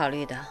么可考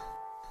虑的？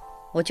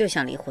我就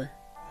想离婚。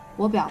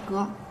我表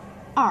哥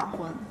二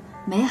婚，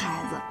没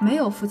孩子，没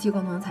有夫妻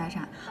共同财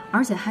产，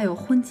而且还有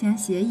婚前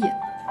协议。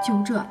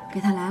就这，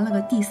给他来了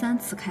个第3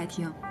次开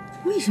庭。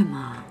为什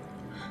么？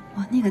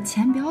我那个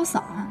前表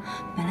嫂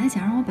本来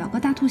想让我表哥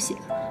大吐血，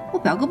我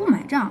表哥不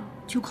买账，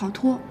就靠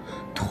拖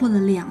了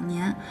2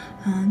年，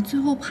最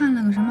后判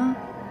了个什么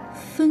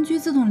分居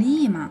自动离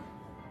异嘛。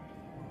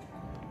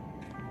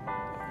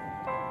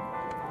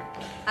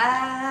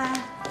哎，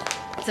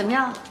怎么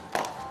样？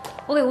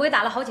我给吴伟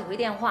打了好几回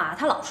电话，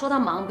他老说他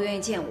忙，不愿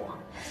意见我。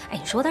哎，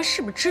你说他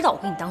是不是知道我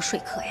给你当说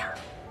客呀？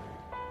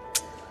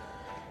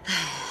哎呀，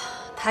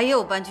他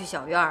又搬去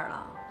小院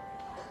了，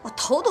我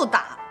头都大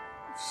了。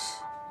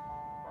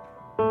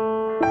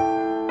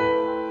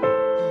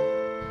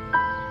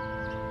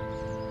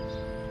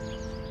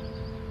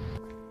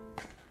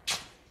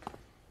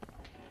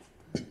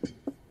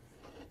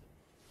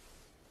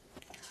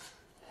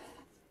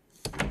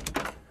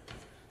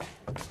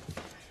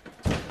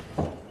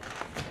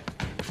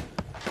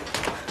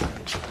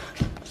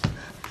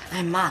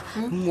哎妈，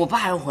我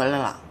爸又回来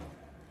了。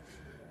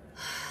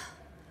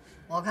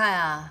我看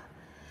呀，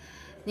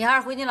你还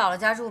是回你姥姥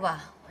家住吧，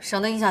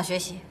省得影响学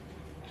习。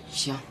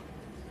行。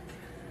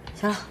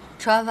行了，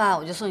吃完饭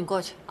我就送你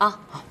过去啊。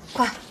好，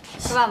快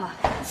吃饭吧。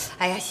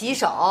哎呀，洗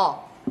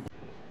手。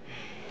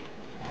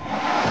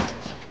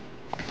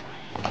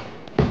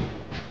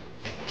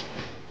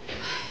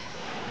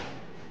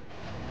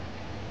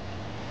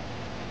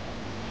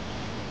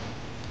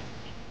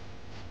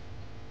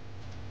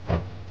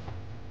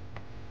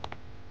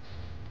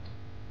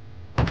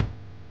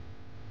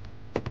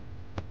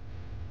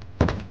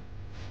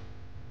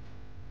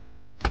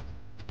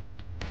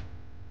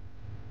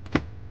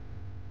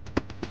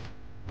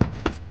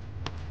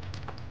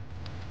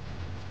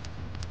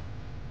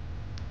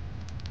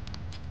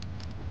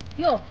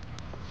哟，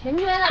钱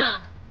娟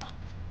啊！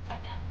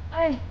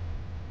哎，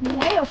你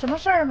还有什么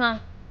事儿吗？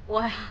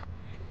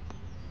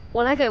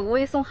我来给吴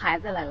威送孩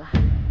子来了。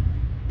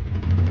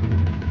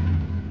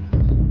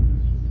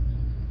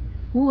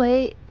吴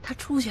为他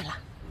出去了，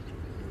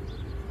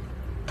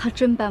他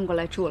真搬过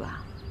来住了。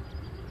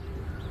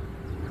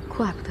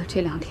怪不得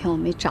这2天我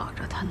没找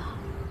着他呢。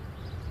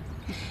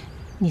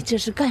你这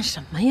是干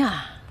什么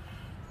呀？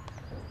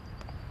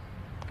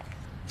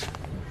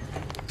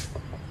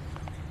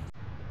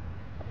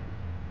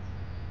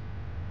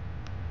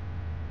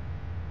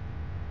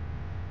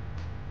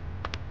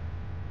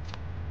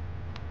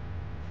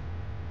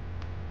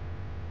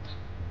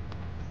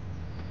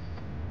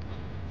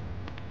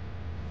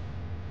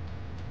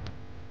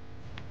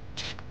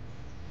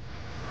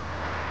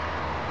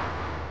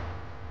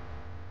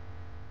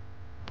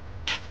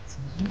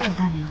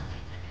大娘，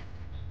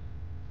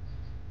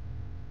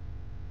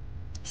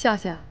笑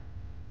笑，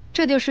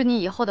这就是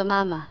你以后的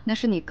妈妈，那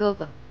是你哥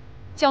哥，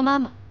叫妈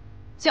妈，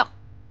叫。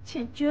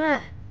倩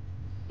娟，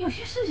有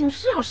些事情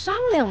是要商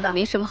量的。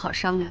没什么好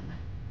商量的。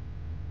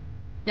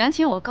杨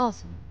琴，我告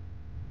诉你，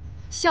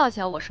笑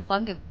笑我是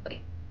还给吴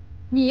伟，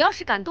你要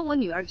是敢动我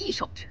女儿一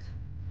手指头，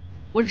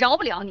我饶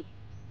不了你。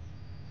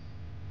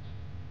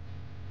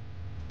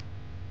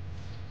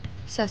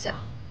笑笑，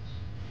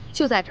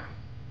就在这儿，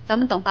咱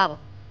们等爸爸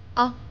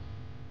啊。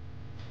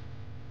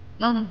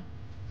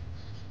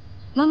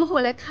妈妈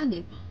会来看你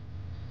的，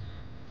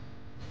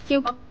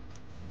听话。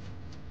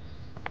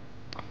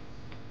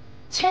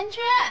钱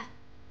娟，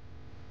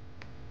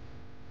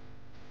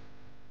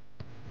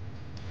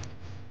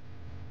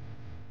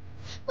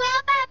我要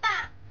爸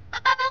爸，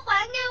把爸爸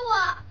还给我。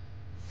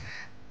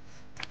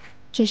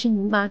这是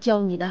你妈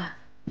教你的。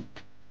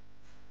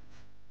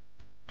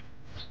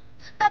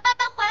把爸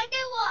爸还给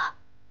我。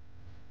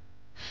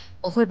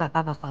我会把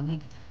爸爸还给你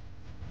的。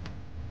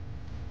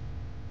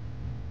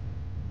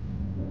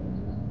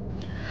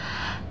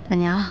大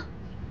娘，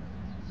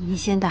你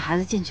先带孩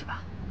子进去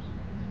吧。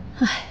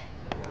哎，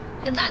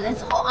跟奶奶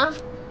走啊。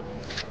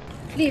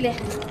丽丽，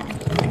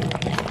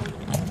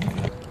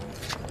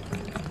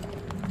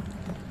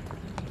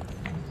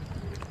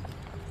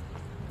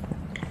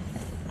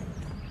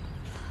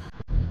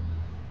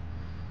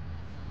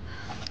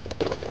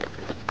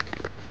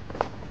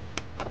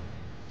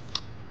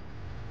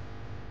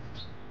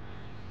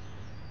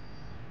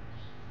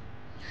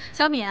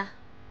小敏，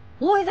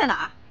吴伟在哪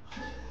儿？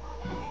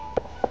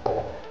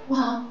吴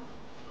航。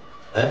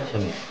哎，小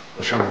敏，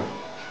有事吗？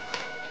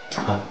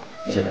啊，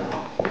谢谢。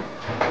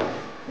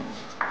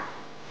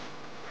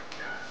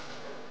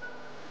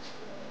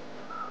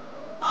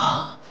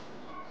啊？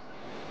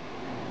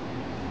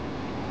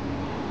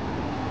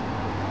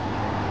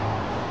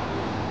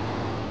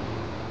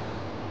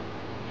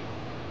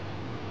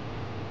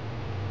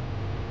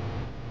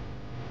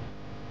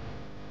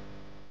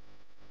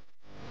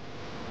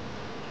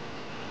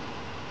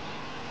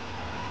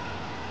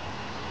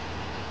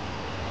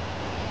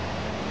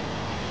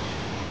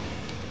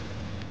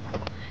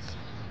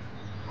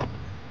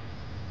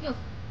哟，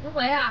吴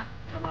伟啊！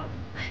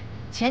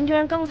钱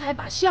娟刚才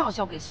把笑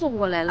笑给送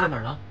过来了。在哪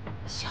儿呢？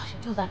笑笑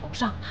就在楼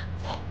上呢。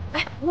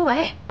哎，吴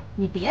伟，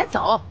你别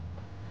走，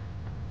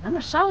咱们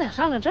商量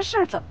商量这事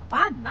儿怎么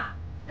办呐？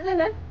来来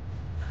来。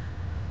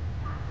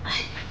哎。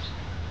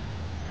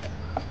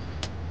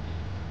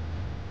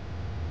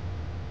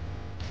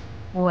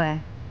吴伟，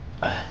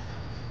哎，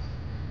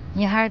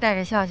你还是带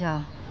着笑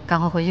笑赶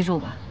快回去住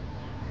吧。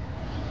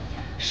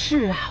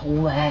是啊，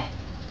吴伟，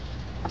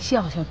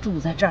笑笑住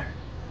在这儿，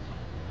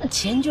那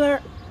钱娟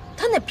儿，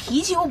她那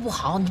脾气又不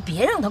好，你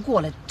别让她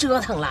过来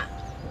折腾了。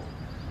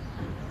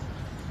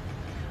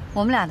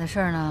我们俩的事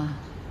儿呢，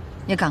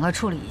也赶快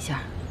处理一下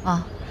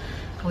啊！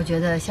我觉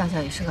得笑笑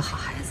也是个好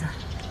孩子。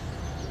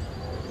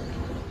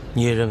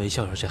你也认为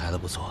笑笑这孩子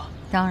不错？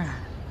当然。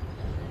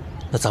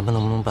那咱们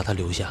能不能把他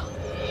留下？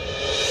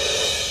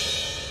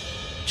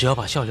只要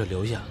把笑笑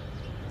留下，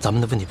咱们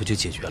的问题不就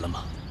解决了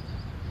吗？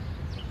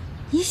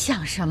你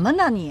想什么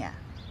呢你？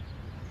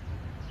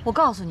我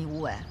告诉你，吴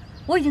伟，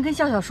我已经跟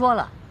笑笑说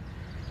了，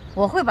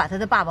我会把他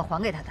的爸爸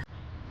还给他的。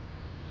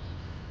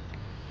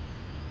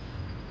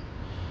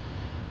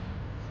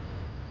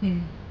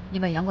你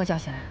把杨过叫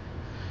起来，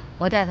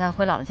我带他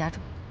回姥姥家住。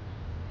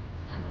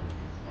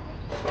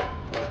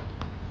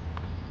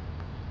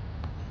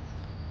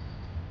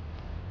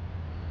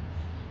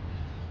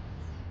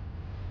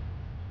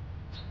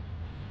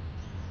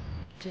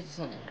这就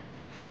送你。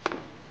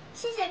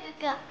谢谢哥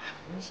哥。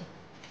不用谢。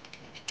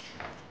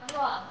杨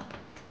过，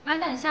妈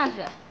带你下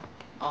去。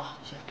哦，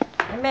行。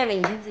哎，妹妹，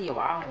你先自己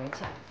玩啊，我先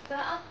下。对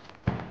啊。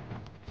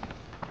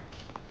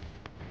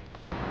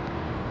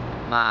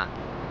妈。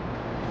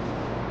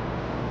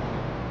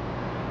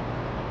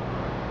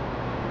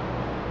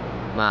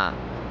妈，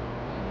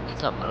你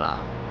怎么了？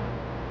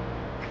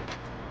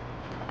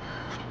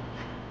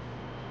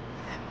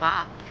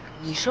妈，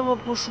你是不是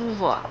不舒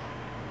服？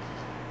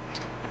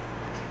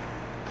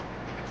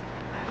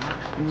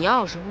你要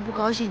有什么不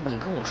高兴，你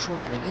跟我说，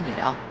我跟你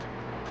聊。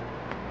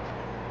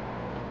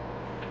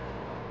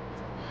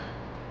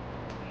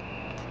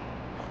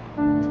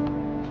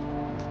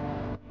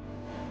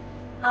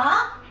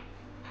啊，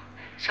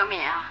小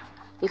敏啊，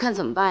你看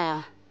怎么办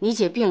呀？你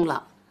姐病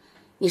了，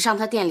你上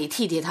她店里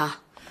替替她。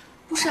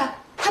不是，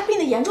她病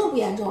得严重不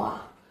严重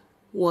啊？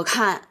我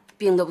看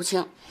病得不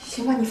轻。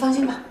行吧，你放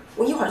心吧，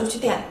我一会儿就去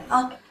店里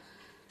啊。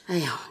哎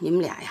呀，你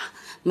们俩呀，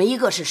没一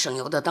个是省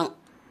油的灯。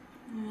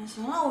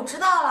行了，我知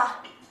道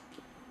了。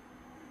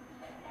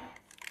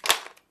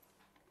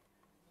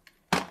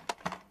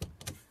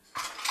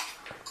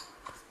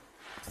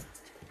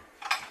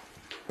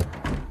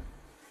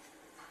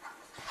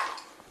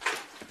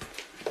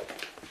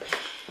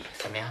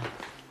怎么样？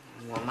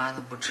我妈她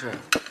不吃。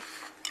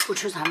不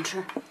吃咱们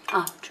吃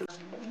啊，吃吧。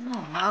那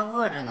我妈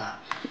饿着呢。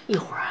一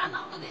会儿啊，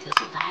姥姥给她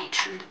做她爱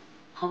吃的，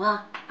好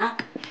吧？啊，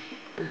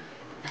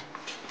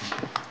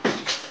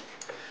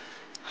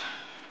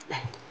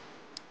来，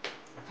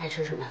爱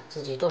吃什么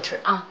自己多吃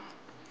啊。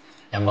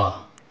杨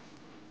过，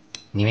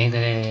你没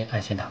给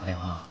爱琴打过电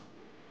话？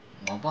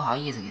我不好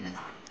意思给她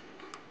打。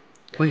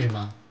为什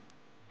么？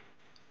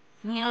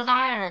你都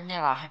答应人家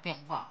了，还变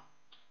卦？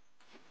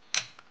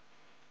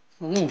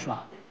我跟你说，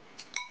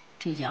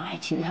这杨爱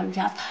琴他们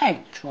家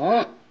太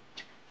穷。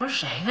不是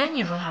谁跟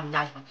你说他们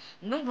家穷？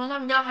你跟你说他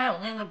们家还有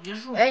那个别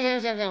墅。哎，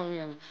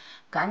行，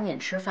赶紧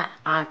吃饭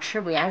啊！吃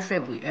不言，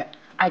睡不语，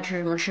爱吃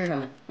什么吃什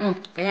么。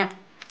给你，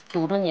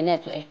堵着你那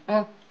嘴。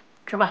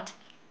吃吧。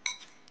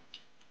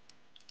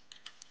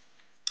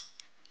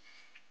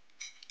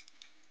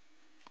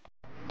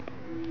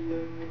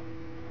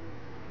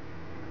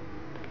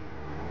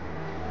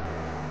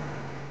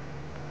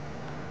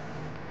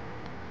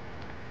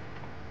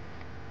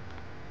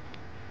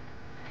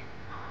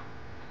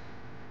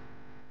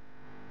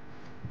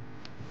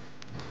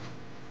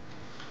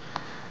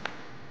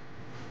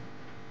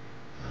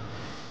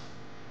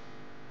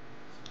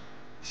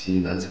西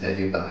南财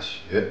经大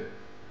学。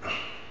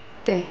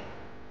对。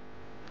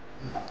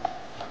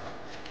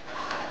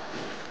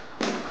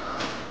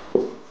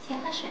先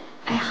喝水。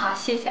哎，好，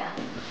谢谢啊。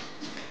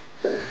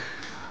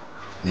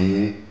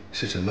你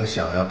是怎么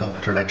想要到我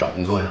这儿来找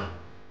工作呀？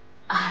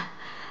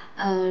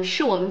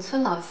是我们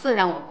村老四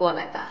让我过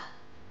来的。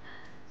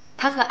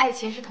他和爱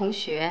琴是同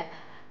学，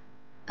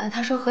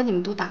他说和你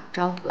们都打过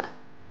招呼了。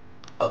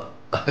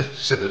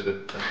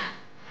是。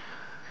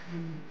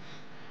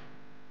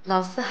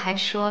老四还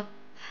说，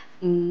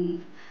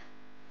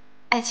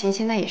爱情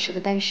现在也是个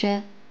单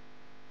身。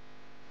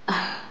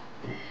啊，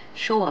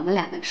说我们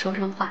俩能说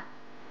上话。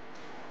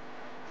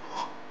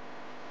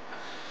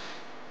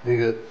那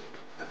个，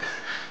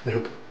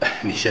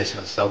你先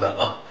稍等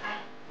啊，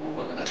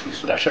我跟他处理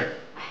出点事儿。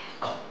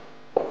好。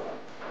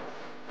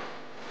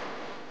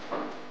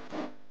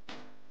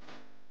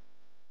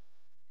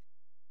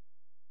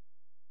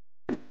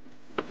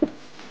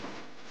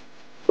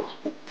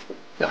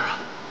燕儿啊，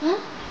哎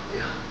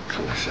呀，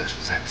看看沈叔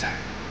在不在？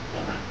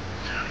要不然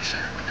让你沈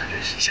叔跟他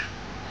认识一下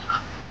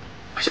啊。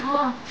快去。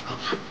好。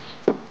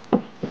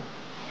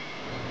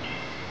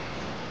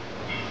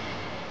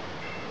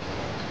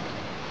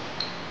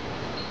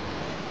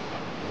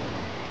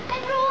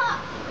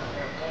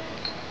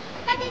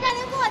大爹叫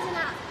您过去呢。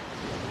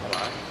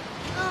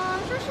干嘛？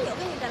说是有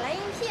个女的来应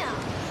聘，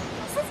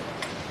司机。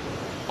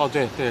哦，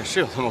对对，是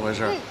有这么回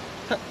事。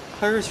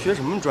他是学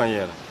什么专业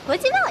的？国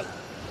际贸易。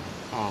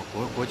啊，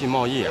国际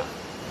贸易啊，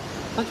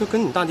那就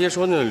跟你大爹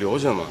说的留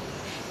下嘛。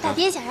大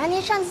爹想让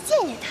您上去见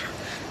见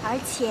他，而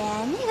且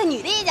那个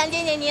女的也想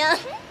见见您。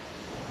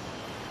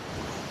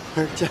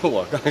不是见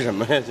我干什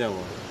么呀？见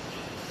我？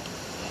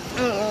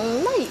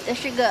那女的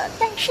是个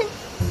单身。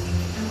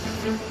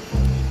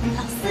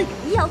老四有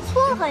意要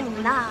撮合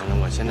您呢。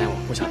我现在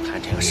不想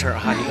谈这个事儿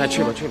哈，你快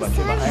去吧。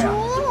哎呀，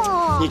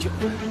你去。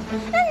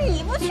那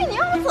你不去，你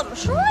让我怎么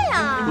说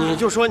呀？你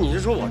就说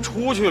我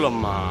出去了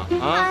嘛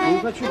啊！你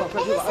快去吧。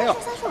哎呦，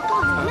我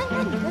告诉你，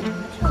那女的长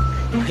得漂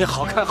亮。哎呀，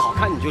好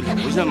看你就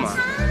留下嘛。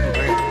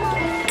不是，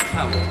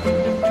看我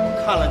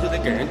看了就得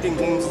给人定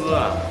工资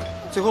啊，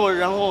最后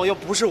然后要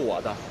不是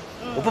我的，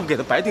我不给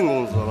他白定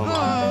工资了吗？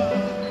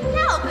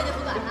那我可就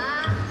不管了。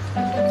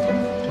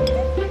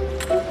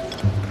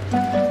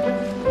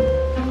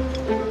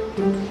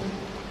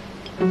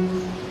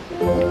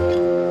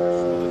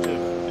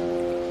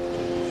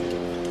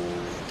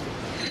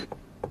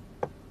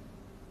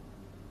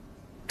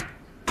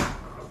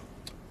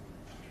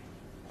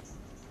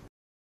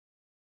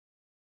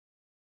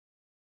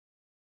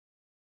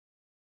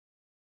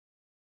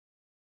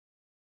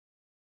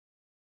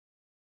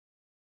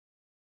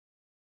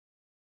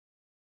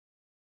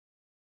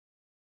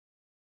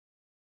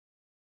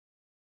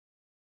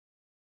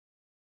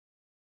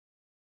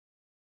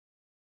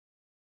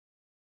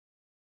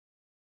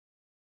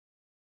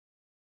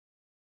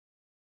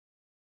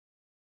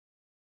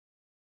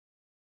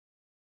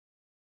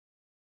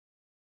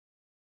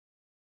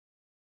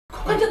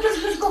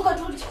快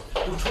出去！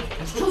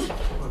出去！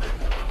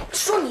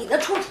说你的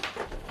出去！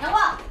阳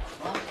光，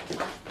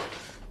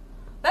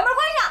把门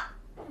关上。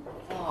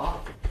哦。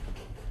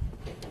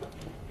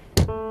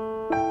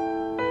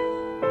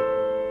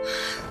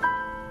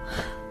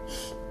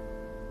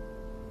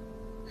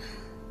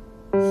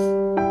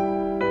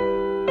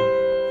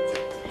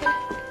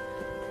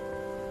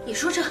你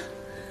说这，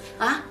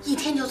啊，一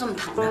天就这么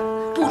躺着，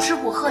不吃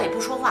不喝也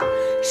不说话，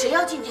谁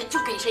要进去就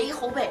给谁一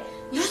后背，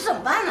你说怎么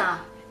办呢？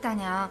大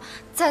娘，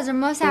再这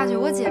么下去，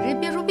我姐这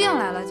憋出病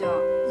来了就。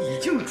已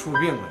经出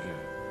病了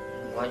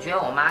我觉得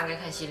我妈该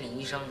看心理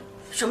医生。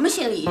什么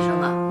心理医生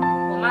啊？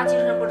我妈精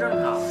神不正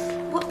常。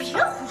我别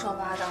胡说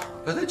八道。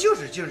他就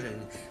是精神，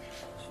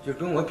就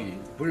跟我比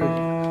不是。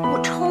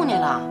我抽你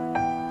了。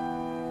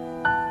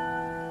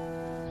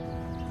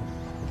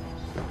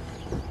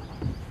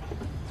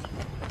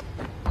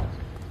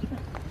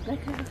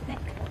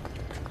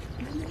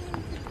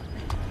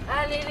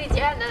哎，丽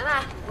姐，奶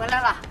奶回来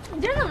了。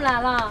你今儿怎么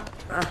来了？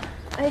啊，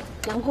哎，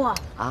杨过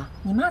啊，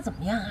你妈怎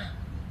么样啊？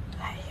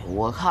哎呀，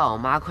我看我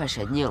妈快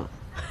神经了。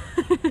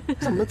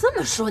怎么这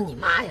么说你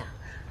妈呀？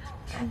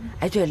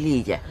哎，对了，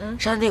丽姐，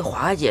上次那个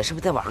华华姐是不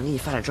是在网上给你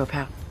发点照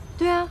片？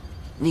对啊。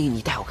那个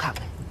你带我看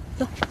看。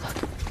走。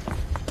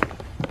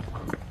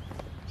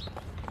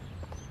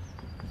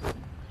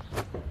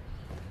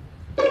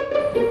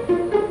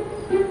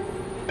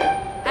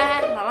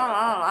哎，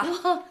姥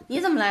姥，你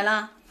怎么来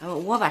了？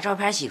我把照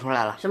片洗出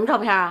来了。什么照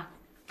片啊？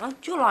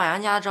就老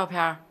杨家的照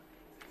片。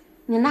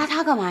你拿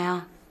它干嘛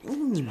呀？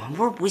你们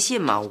不是不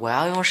信吗？我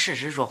要用事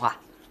实说话。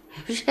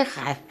这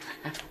孩子，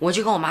我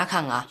去跟我妈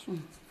看看啊。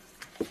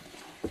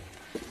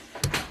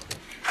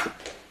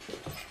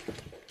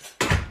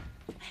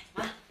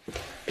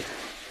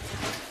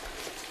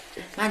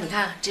妈，你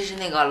看，这是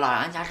那个老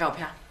杨家照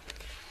片。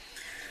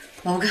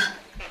我不看。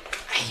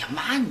哎呀，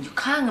妈，你就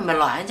看看呗，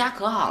老杨家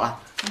可好了。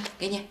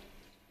给你。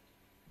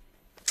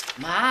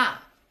妈，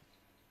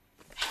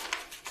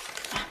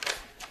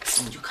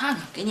你就看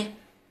看，给你。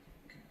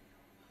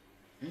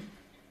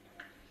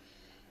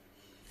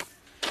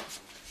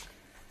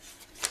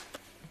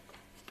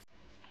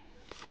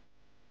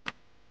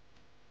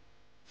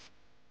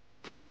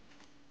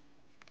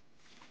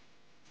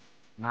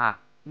妈，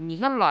你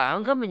看老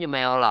杨根本就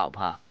没有老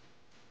婆。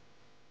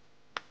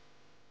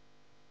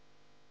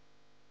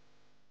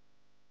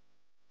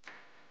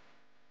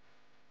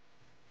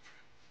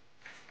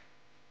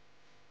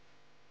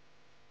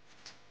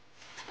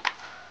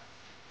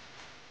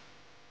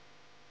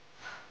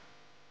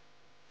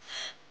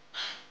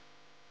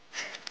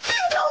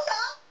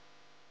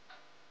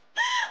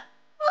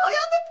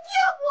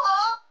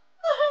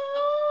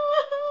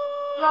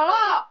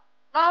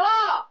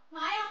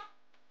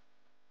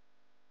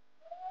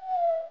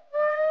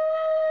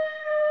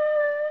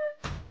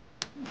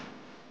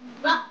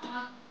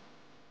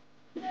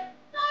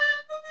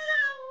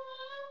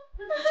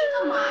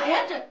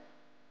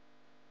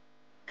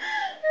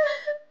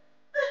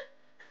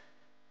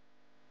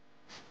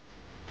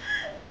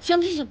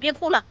行，别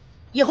哭了，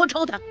以后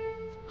抽他。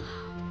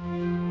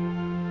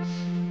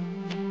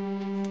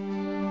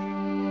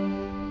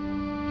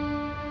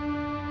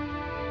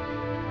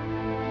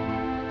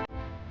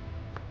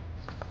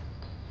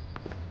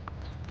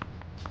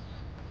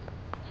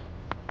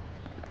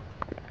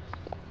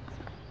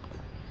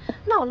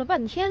闹了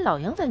半天，老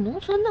杨在农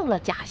村弄了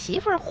假媳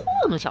妇儿糊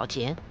弄小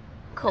琴，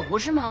可不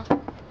是吗？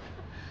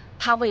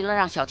他为了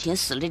让小琴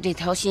死了这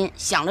条心，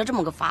想了这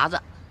么个法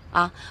子，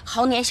啊，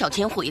好撵小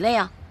琴回来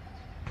呀。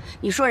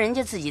你说人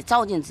家自己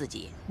糟践自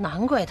己，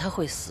难怪他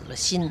会死了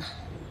心呢。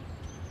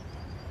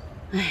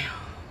哎呦，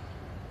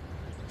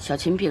小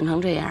琴病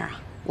成这样啊，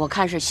我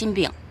看是心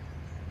病。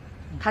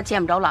他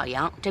见不着老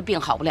杨，这病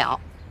好不了。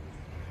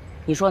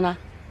你说呢？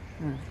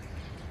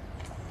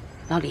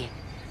老李，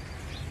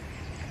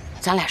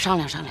咱俩商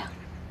量商量，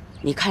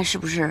你看是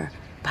不是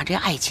把这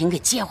爱情给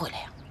接回来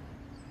呀？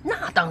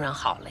那当然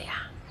好了呀。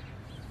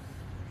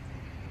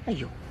哎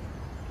呦，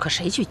可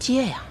谁去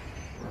接呀？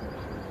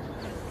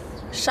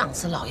上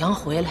次老杨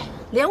回来，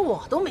连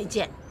我都没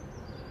见。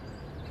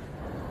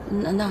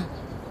那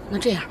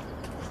这样，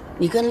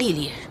你跟丽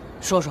丽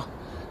说说，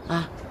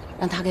啊，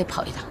让她给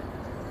跑一趟。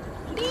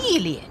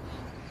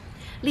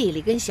丽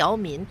丽跟小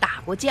敏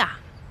打过架，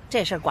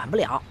这事儿管不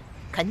了，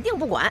肯定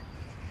不管。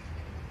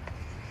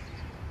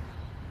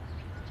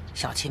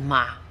小琴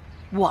妈，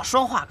我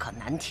说话可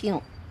难听。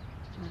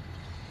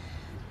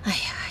哎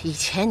呀，以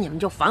前你们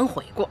就反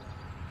悔过，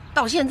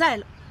到现在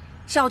了，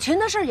小琴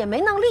的事也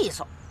没弄利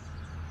索。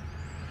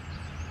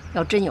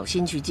要真有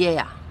心去接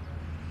呀，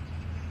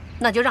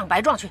那就让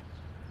白壮去。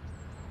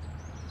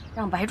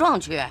让白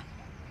壮去？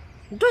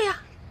对呀，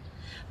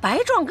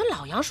白壮跟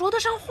老杨说得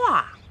上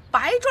话，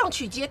白壮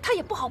去接他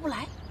也不好不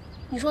来，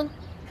你说呢？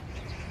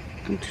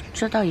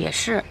这倒也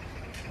是。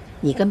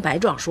你跟白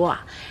壮说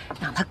啊，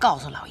让他告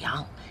诉老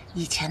杨，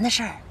以前的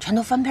事儿全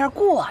都翻篇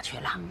过去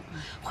了，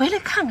回来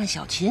看看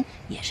小琴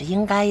也是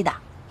应该的，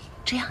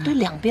这样对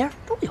两边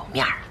都有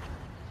面儿。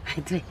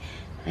对，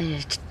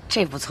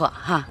这不错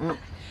哈。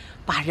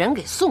把人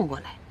给送过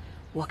来，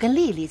我跟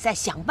丽丽再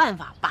想办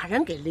法把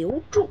人给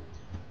留住。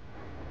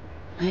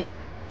哎，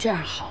这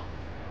样好，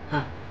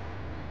啊，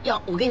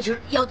我跟你说，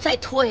要再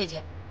拖下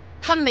去，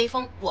他们没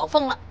疯，我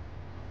疯了。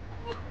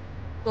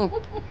白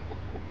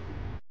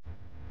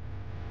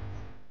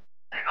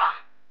壮，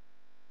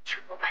听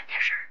我办件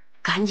事，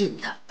赶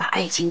紧的把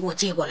爱情给我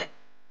接过来。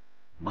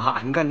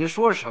妈，你看您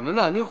说什么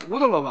呢？您糊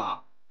涂了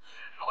吧？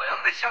老杨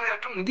在乡下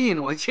种地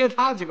呢，我接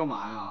他去干嘛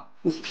呀？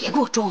你别给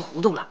我装糊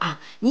涂了啊！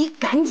你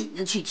赶紧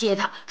的去接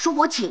他，说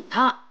我请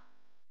他。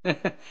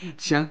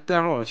行，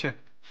待会儿我去。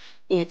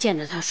你见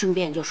着他，顺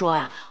便就说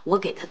呀，我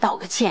给他道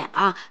个歉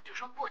啊，就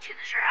说过去的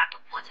事啊都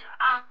过去了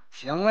啊。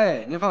行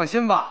嘞，您放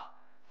心吧。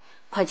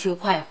快去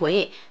快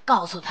回，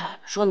告诉他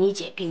说你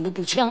姐病得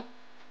不轻。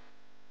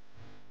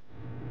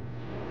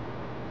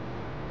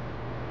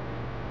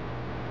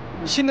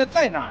你现在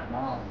在哪儿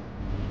呢？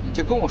你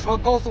就跟我说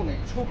高速哪个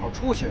出口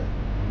出去。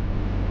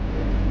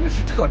那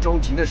是特着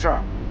急的事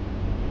儿，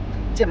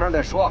见面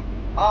再说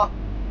啊。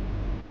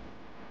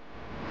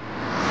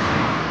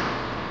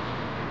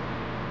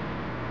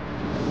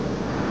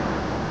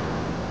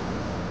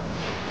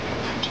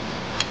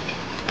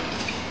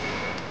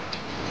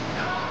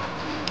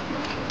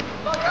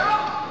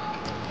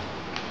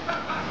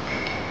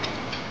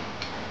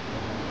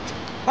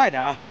快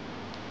点啊！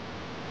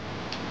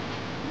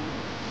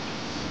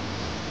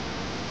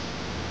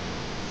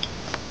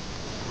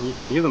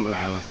你怎么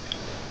来了？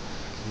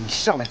你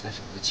上来再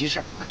说，有急事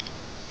儿。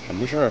什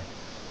么事儿？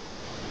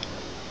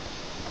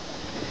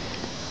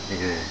那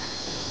个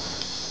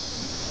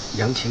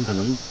杨琴可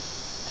能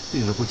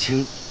病得不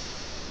轻。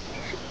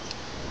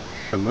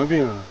什么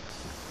病啊？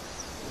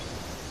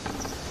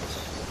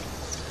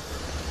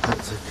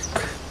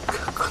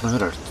可能有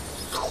点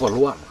错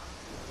乱了。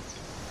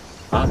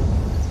啊？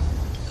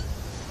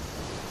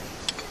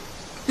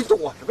你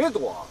躲什么呀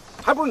躲？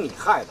还不是你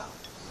害的！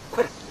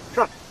快点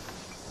上来！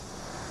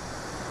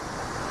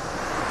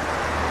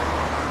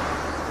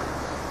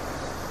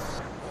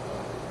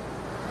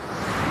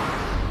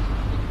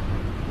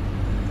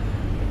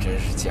真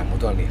是剪不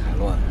断理还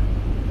乱。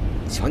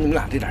瞧你们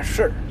俩这点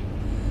事儿，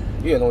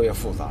越弄越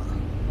复杂。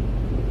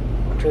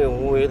这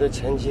无为的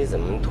前妻怎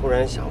么突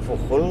然想复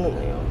婚了呢？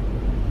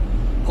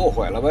又后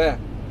悔了呗。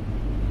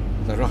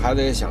再说孩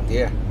子也想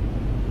爹。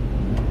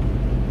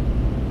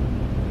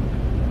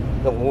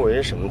那无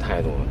为什么态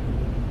度呢？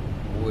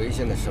无为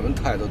现在什么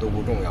态度都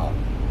不重要了。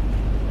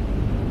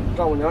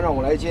丈母娘让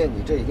我来接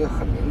你，这已经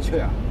很明确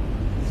了。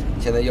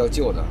现在要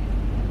救的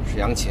是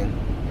杨琴。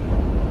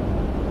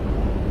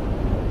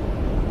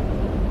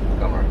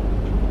哥们儿，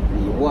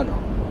你窝囊，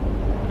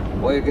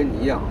我也跟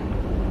你一样，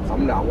咱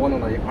们俩窝囊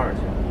到一块儿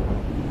去。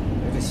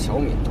这小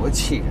敏多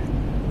气人，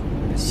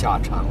这瞎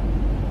掺和，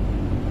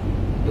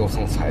又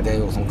送彩电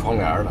又送窗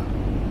帘的，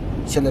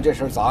现在这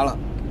事儿砸了，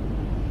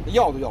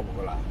要都要不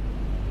回来。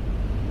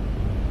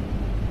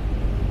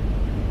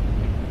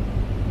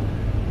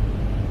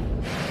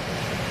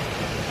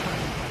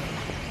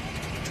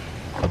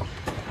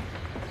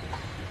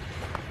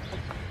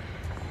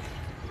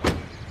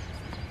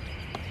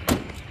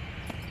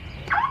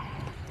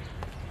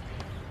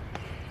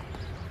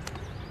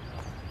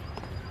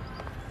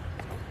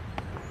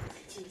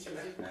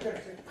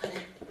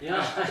行，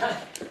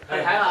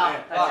开台了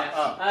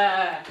啊！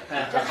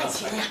这爱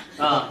琴呀，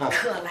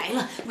可来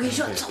了！我跟你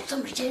说，走这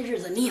么些日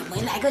子，你也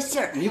没来个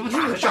信儿，你不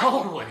打个招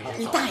呼啊？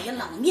你大爷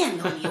老念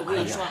叨你，我跟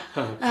你说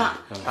啊，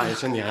大爷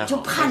身体还好，就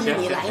盼着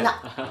你来呢。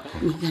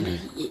你看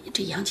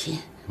这杨琴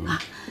啊，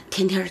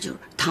天天就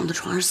躺在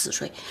床上死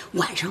睡，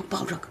晚上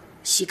抱着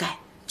膝盖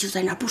就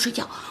在那儿不睡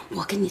觉。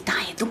我跟你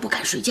大爷都不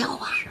敢睡觉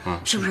啊，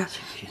是不是？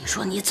你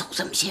说你走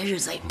这么些日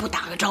子也不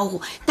打个招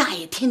呼，大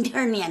爷天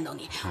天念叨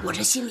你，我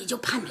这心里就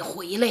盼你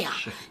回来呀，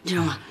你知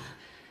道吗？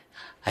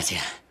爱琴，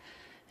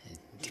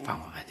你帮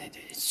我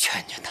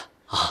劝劝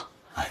他啊！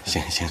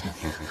行，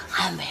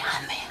安慰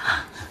安慰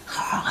啊，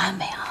好好安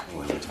慰啊！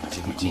我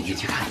进去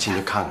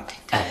看看。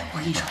哎，我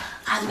跟你说，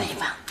安慰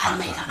吧，安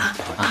慰他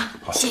啊！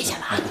谢谢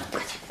了啊，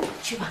快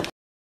去吧。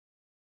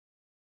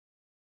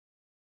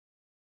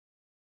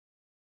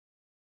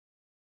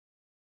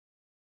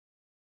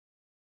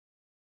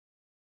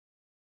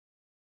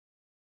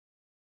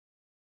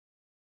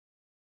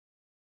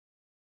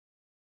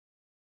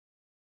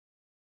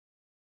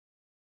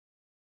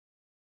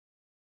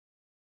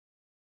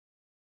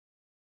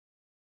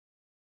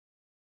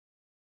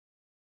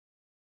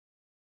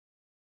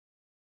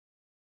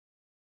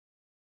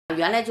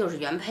原来就是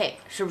原配，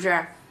是不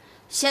是？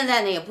现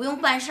在呢也不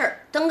用办事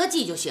儿，登个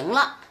记就行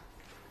了。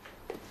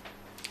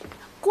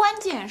关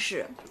键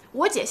是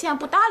我姐现在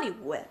不搭理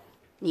吴伟，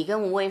你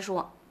跟吴伟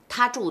说，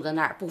他住在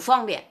那儿不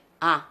方便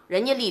啊，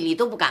人家丽丽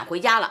都不敢回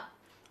家了。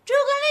这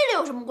跟丽丽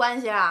有什么关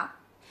系啊？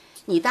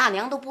你大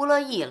娘都不乐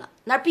意了，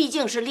那毕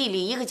竟是丽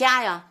丽一个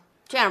家呀。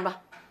这样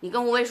吧，你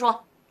跟吴伟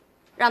说，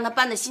让他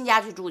搬到新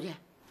家去住去。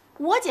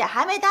我姐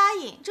还没答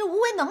应，这吴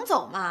伟能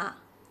走吗？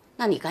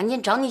那你赶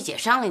紧找你姐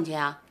商量去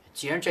啊。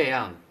既然这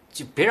样，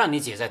就别让你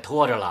姐再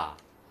拖着了。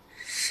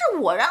是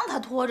我让她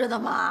拖着的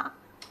吗？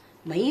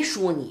没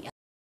说你。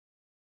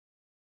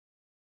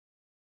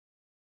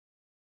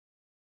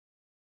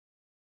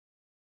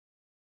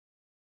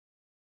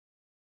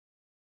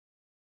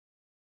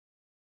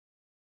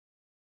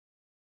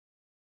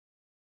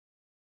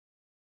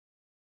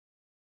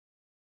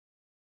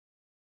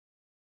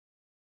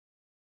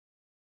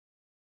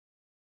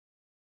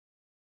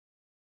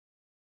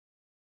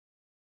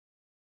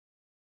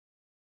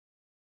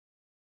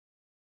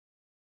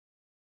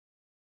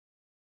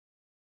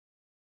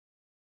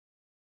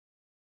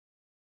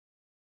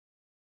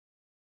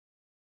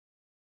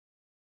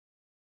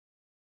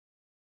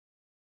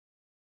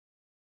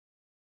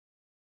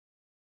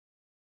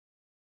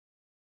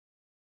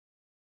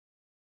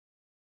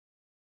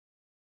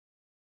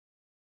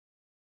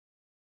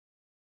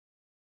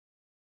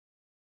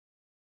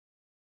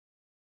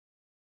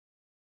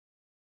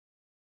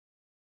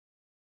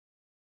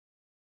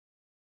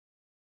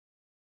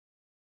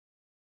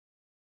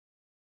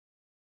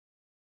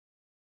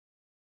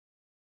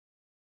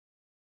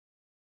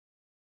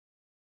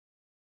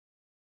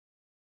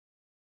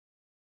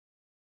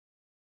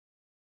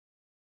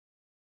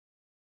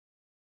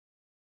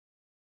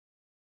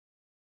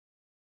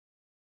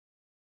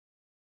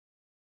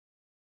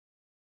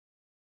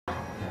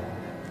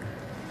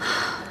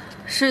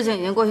事情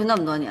已经过去那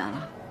么多年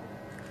了，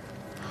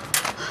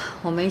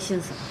我没心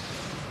思了。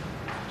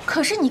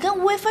可是你跟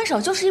吴为分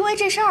手就是因为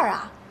这事儿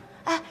啊！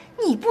哎，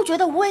你不觉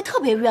得吴为特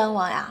别冤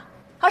枉呀？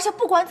而且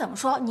不管怎么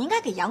说，你应该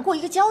给杨过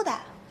一个交代。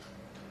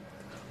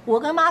我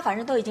跟妈反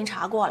正都已经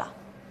查过了，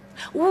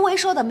吴为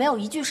说的没有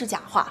一句是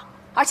假话，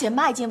而且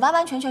妈已经完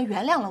完全全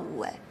原谅了吴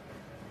为。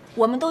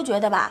我们都觉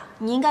得吧，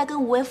你应该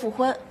跟吴为复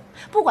婚，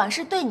不管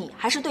是对你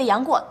还是对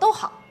杨过都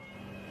好。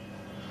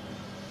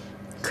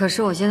可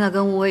是我现在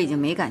跟吴为已经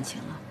没感情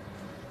了。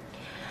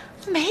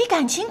没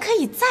感情可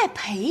以再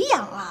培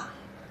养啊！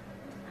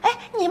哎，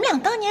你们俩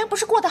当年不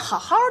是过得好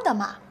好的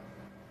吗？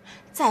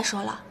再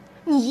说了，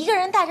你一个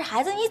人带着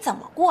孩子，你怎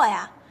么过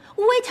呀？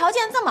吴为条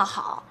件这么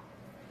好，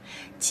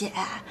姐，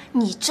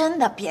你真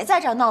的别在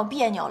这儿闹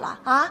别扭了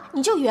啊！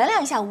你就原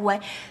谅一下吴为。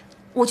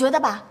我觉得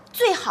吧，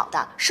最好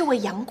的是为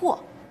杨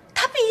过，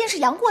他毕竟是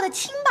杨过的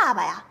亲爸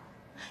爸呀。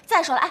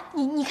再说了，哎，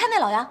你看那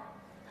老杨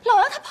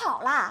他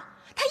跑了，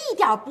他一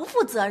点不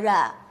负责任。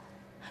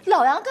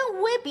老杨跟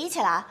吴为比起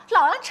来，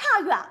老杨差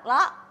远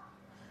了。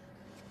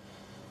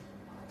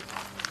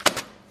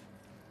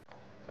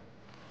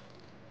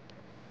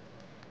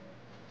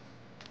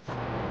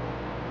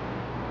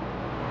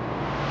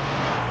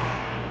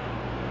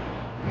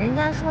人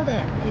家说的也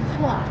没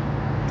错，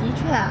的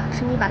确啊，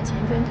是你把钱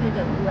捐推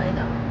给吴为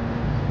的。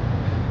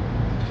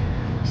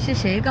是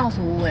谁告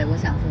诉吴伟我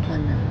想复婚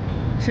的？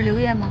是刘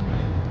烨吗？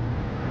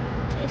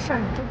这事儿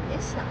你就别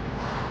想了，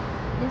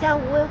人家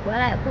吴为回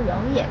来也不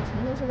容易，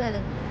全都是为了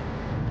你。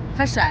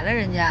他甩了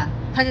人家，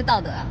他就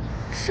道德啊？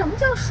什么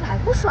叫甩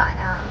不甩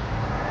啊？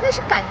那是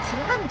感情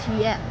问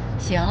题。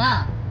行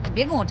了，你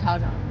别跟我吵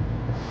吵。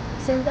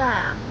现在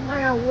啊，妈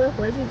让吴为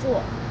回去住，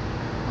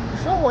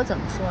你说我怎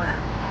么说呀？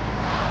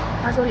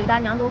他说李大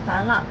娘都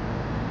烦了，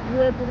吴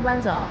为不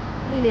搬走，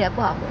丽丽也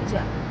不好回去。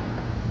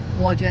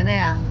我觉得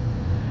呀，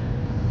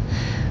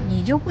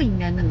你就不应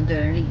该那么对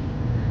人丽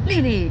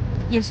丽，丽丽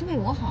也是为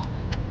我好。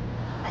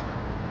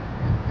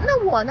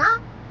那我呢？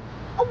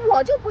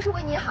我就不是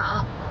为你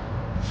好，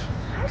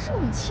还是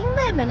你亲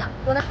妹妹呢，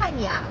我能害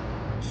你啊？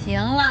行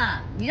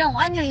了，你让我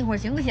安静一会儿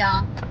行不行？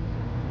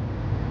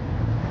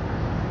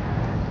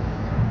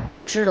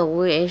知道吴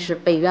为是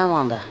被冤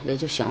枉的也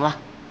就行了，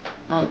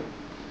啊，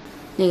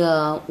那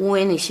个吴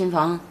为那新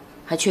房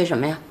还缺什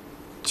么呀？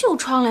就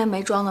窗帘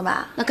没装的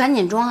吧？那赶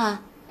紧装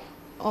啊！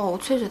哦，我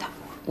催催他。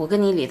我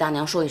跟你李大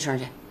娘说一声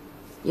去，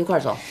一块儿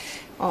走。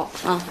哦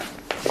啊，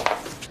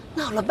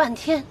闹了半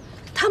天，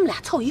他们俩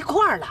凑一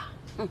块儿了。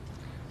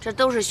这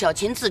都是小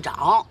秦自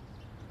找。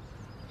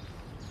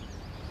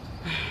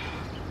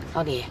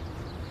老李，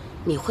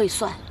你会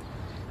算，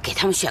给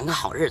他们选个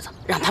好日子，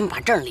让他们把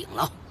证领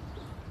了。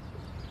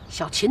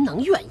小秦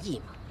能愿意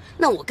吗？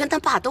那我跟他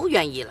爸都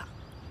愿意了。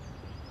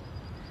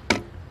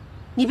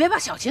你别把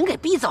小秦给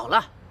逼走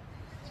了。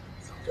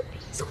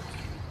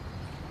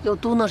又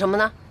嘟囔什么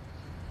呢？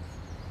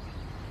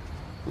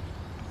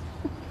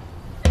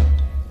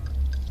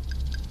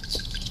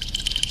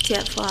姐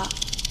夫，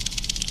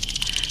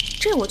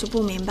这我就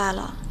不明白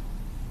了。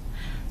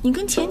你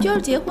跟钱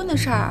娟结婚的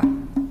事儿，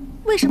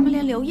为什么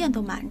连刘燕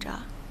都瞒着？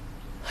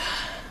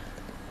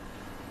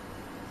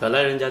本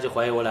来人家就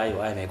怀疑我俩有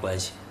暧昧关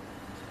系，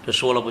这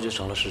说了不就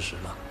成了事实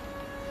了？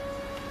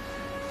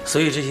所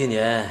以这些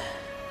年，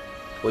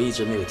我一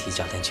直没有提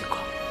家庭情况。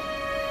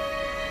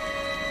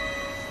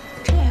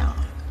这样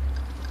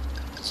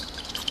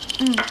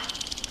啊？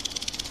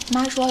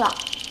妈说了，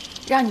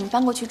让你们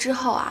搬过去之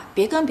后啊，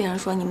别跟别人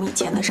说你们以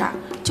前的事儿，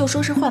就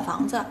说是换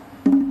房子。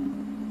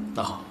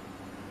那好。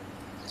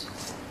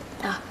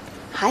啊，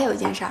还有一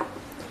件事儿，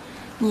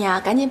你呀，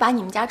赶紧把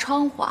你们家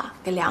窗户啊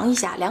给量一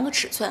下，量个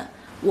尺寸。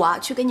我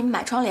去给你们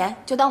买窗帘，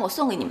就当我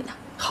送给你们的。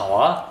好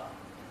啊。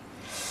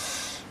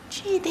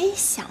这得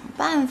想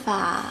办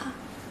法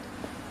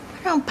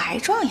让白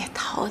壮也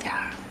掏点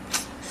儿。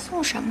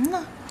送什么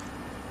呢？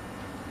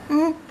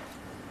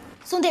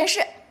送电视，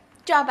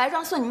就让白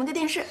壮送你们个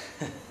电视。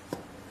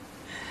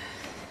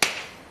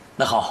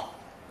那好，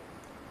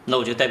那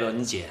我就代表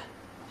你姐，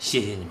谢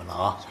谢你们了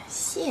啊！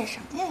谢什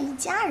么呀，一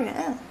家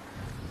人。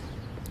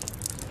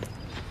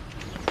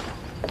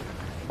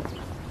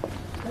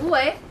吴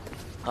为，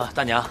啊，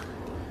大娘，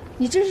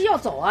你这是要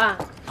走啊？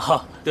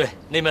啊，对，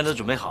那边都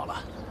准备好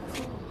了。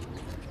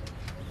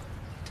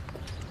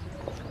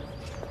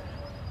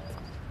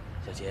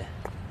小杰，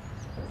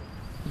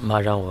妈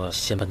让我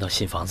先搬到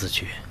新房子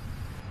去，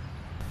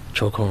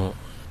抽空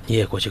你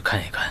也过去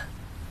看一看，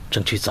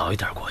争取早一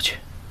点过去。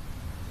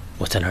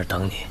我在那儿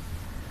等你。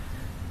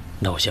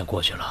那我先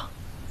过去了。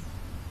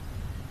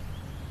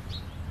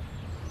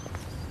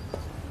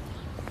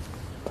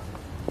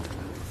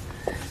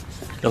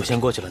那我先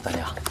过去了，大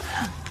娘。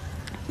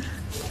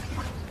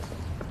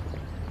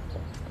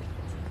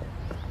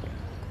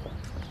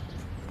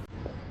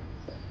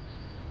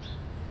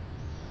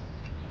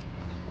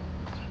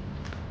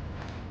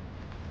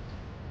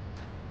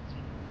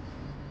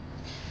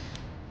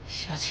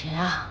小秦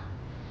啊，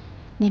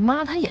你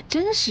妈她也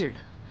真是的，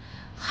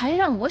还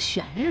让我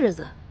选日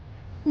子，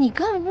你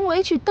跟吴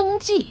为去登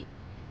记，